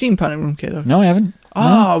Panic Room, kiddo? No, I haven't.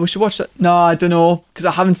 Oh, we should watch that. No, I don't know, because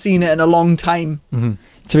I haven't seen it in a long time. Mm-hmm.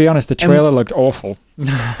 To be honest, the trailer looked awful.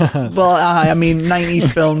 Well, I mean,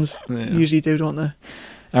 90s films usually do, don't they?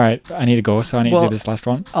 All right, I need to go, so I need to do this last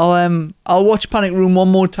one. I'll watch Panic Room one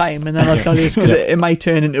more time, and then I'll tell you, because it might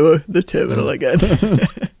turn into the Terminal again.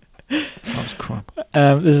 That was crap.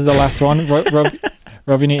 This is the last one.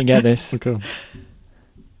 Rob, you need to get this. Okay.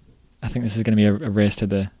 I think this is going to be a race to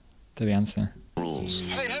the answer. Rules.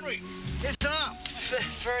 Hey, Henry, it's Tom.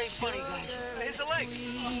 Very funny, guys. It's a lake.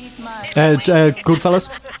 Goodfellas.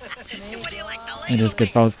 It is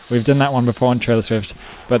Goodfellas. We've done that one before on Trailer Swift,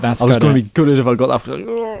 but that's. I was going to be gutted if I got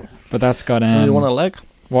that. But that's got. You want a leg?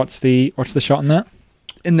 What's the shot in that?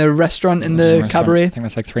 In the restaurant, in the cabaret. I think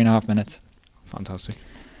that's like 3.5 minutes. Fantastic.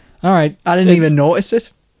 All right, I didn't even notice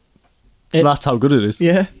it. So that's how good it is.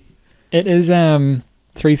 Yeah, it is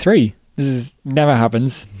 3-3. This never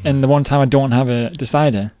happens, and the one time I don't have a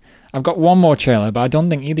decider. I've got one more trailer, but I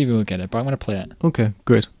don't think either of you will get it. But I'm going to play it. Okay,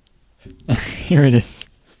 great. Here it is.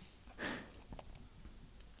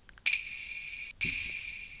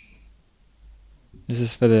 This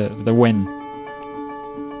is for the win.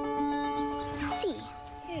 See.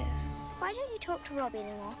 Yes. Why don't you talk to Robbie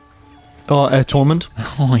anymore? Oh, tournament.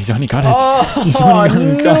 Oh, he's only got it. Oh, He's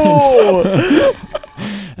only got no! it.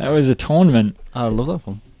 That was a tournament. I love that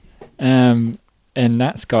film. And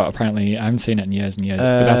that's got, apparently, I haven't seen it in years and years,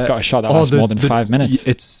 but that's got a shot that lasts more than 5 minutes.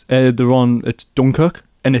 It's it's Dunkirk,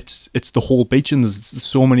 and it's the whole beach, and there's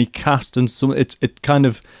so many cast, and it kind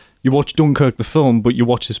of, you watch Dunkirk the film, but you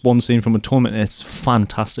watch this one scene from a tournament, and it's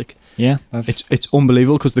fantastic. Yeah, it's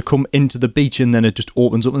unbelievable because they come into the beach and then it just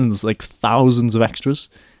opens up and there's like thousands of extras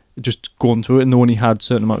just going through it, and they only had a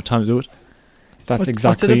certain amount of time to do it. That's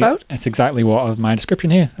what's it about? It's exactly what of my description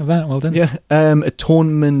here of that. Well done. Yeah, a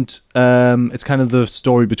tournament. It's kind of the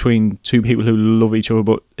story between two people who love each other,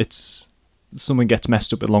 but someone gets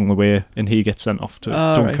messed up along the way, and he gets sent off to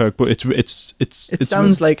Dunkirk. Right. But it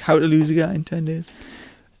sounds like How to Lose a Guy in 10 Days.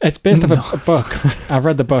 It's based off a book. I've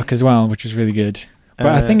read the book as well, which is really good. But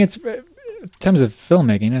I think it's, in terms of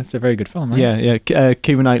filmmaking, it's a very good film, right? Yeah.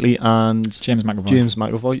 Keira Knightley and James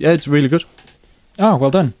McAvoy. Yeah, it's really good. Oh,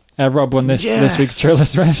 well done. Rob won this week's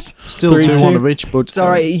Trailers Rift. Still 2-1 to Rich, but it's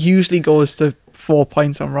alright. It usually goes to 4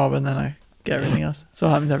 points on Rob, and then I get everything else. It's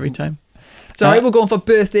all happened every time. It's alright. We're going for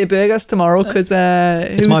birthday burgers tomorrow because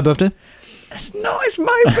it's my birthday. It's not. It's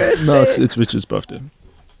my birthday. No, it's Richard's birthday.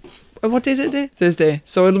 What day is it? Thursday.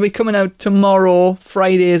 So it'll be coming out tomorrow.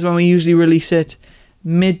 Friday is when we usually release it.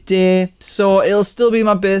 Midday. So it'll still be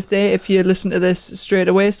my birthday if you listen to this straight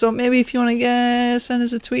away. So maybe if you want to send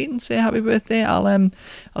us a tweet and say happy birthday, I'll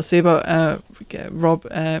say about Rob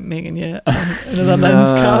making you another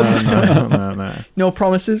lens cab. No. No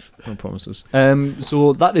promises. No promises.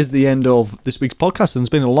 So that is the end of this week's podcast, and it's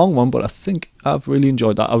been a long one, but I think I've really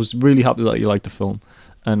enjoyed that. I was really happy that you liked the film,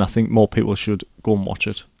 and I think more people should go and watch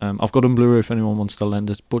it. I've got it on Blu-ray if anyone wants to lend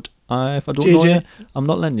it, but if I don't know you, I'm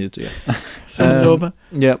not lending it to you. Send it over.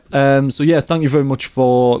 Yeah. So thank you very much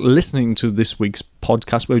for listening to this week's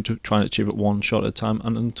podcast. We're trying to achieve it one shot at a time,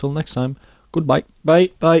 and until next time, goodbye.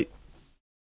 Bye. Bye.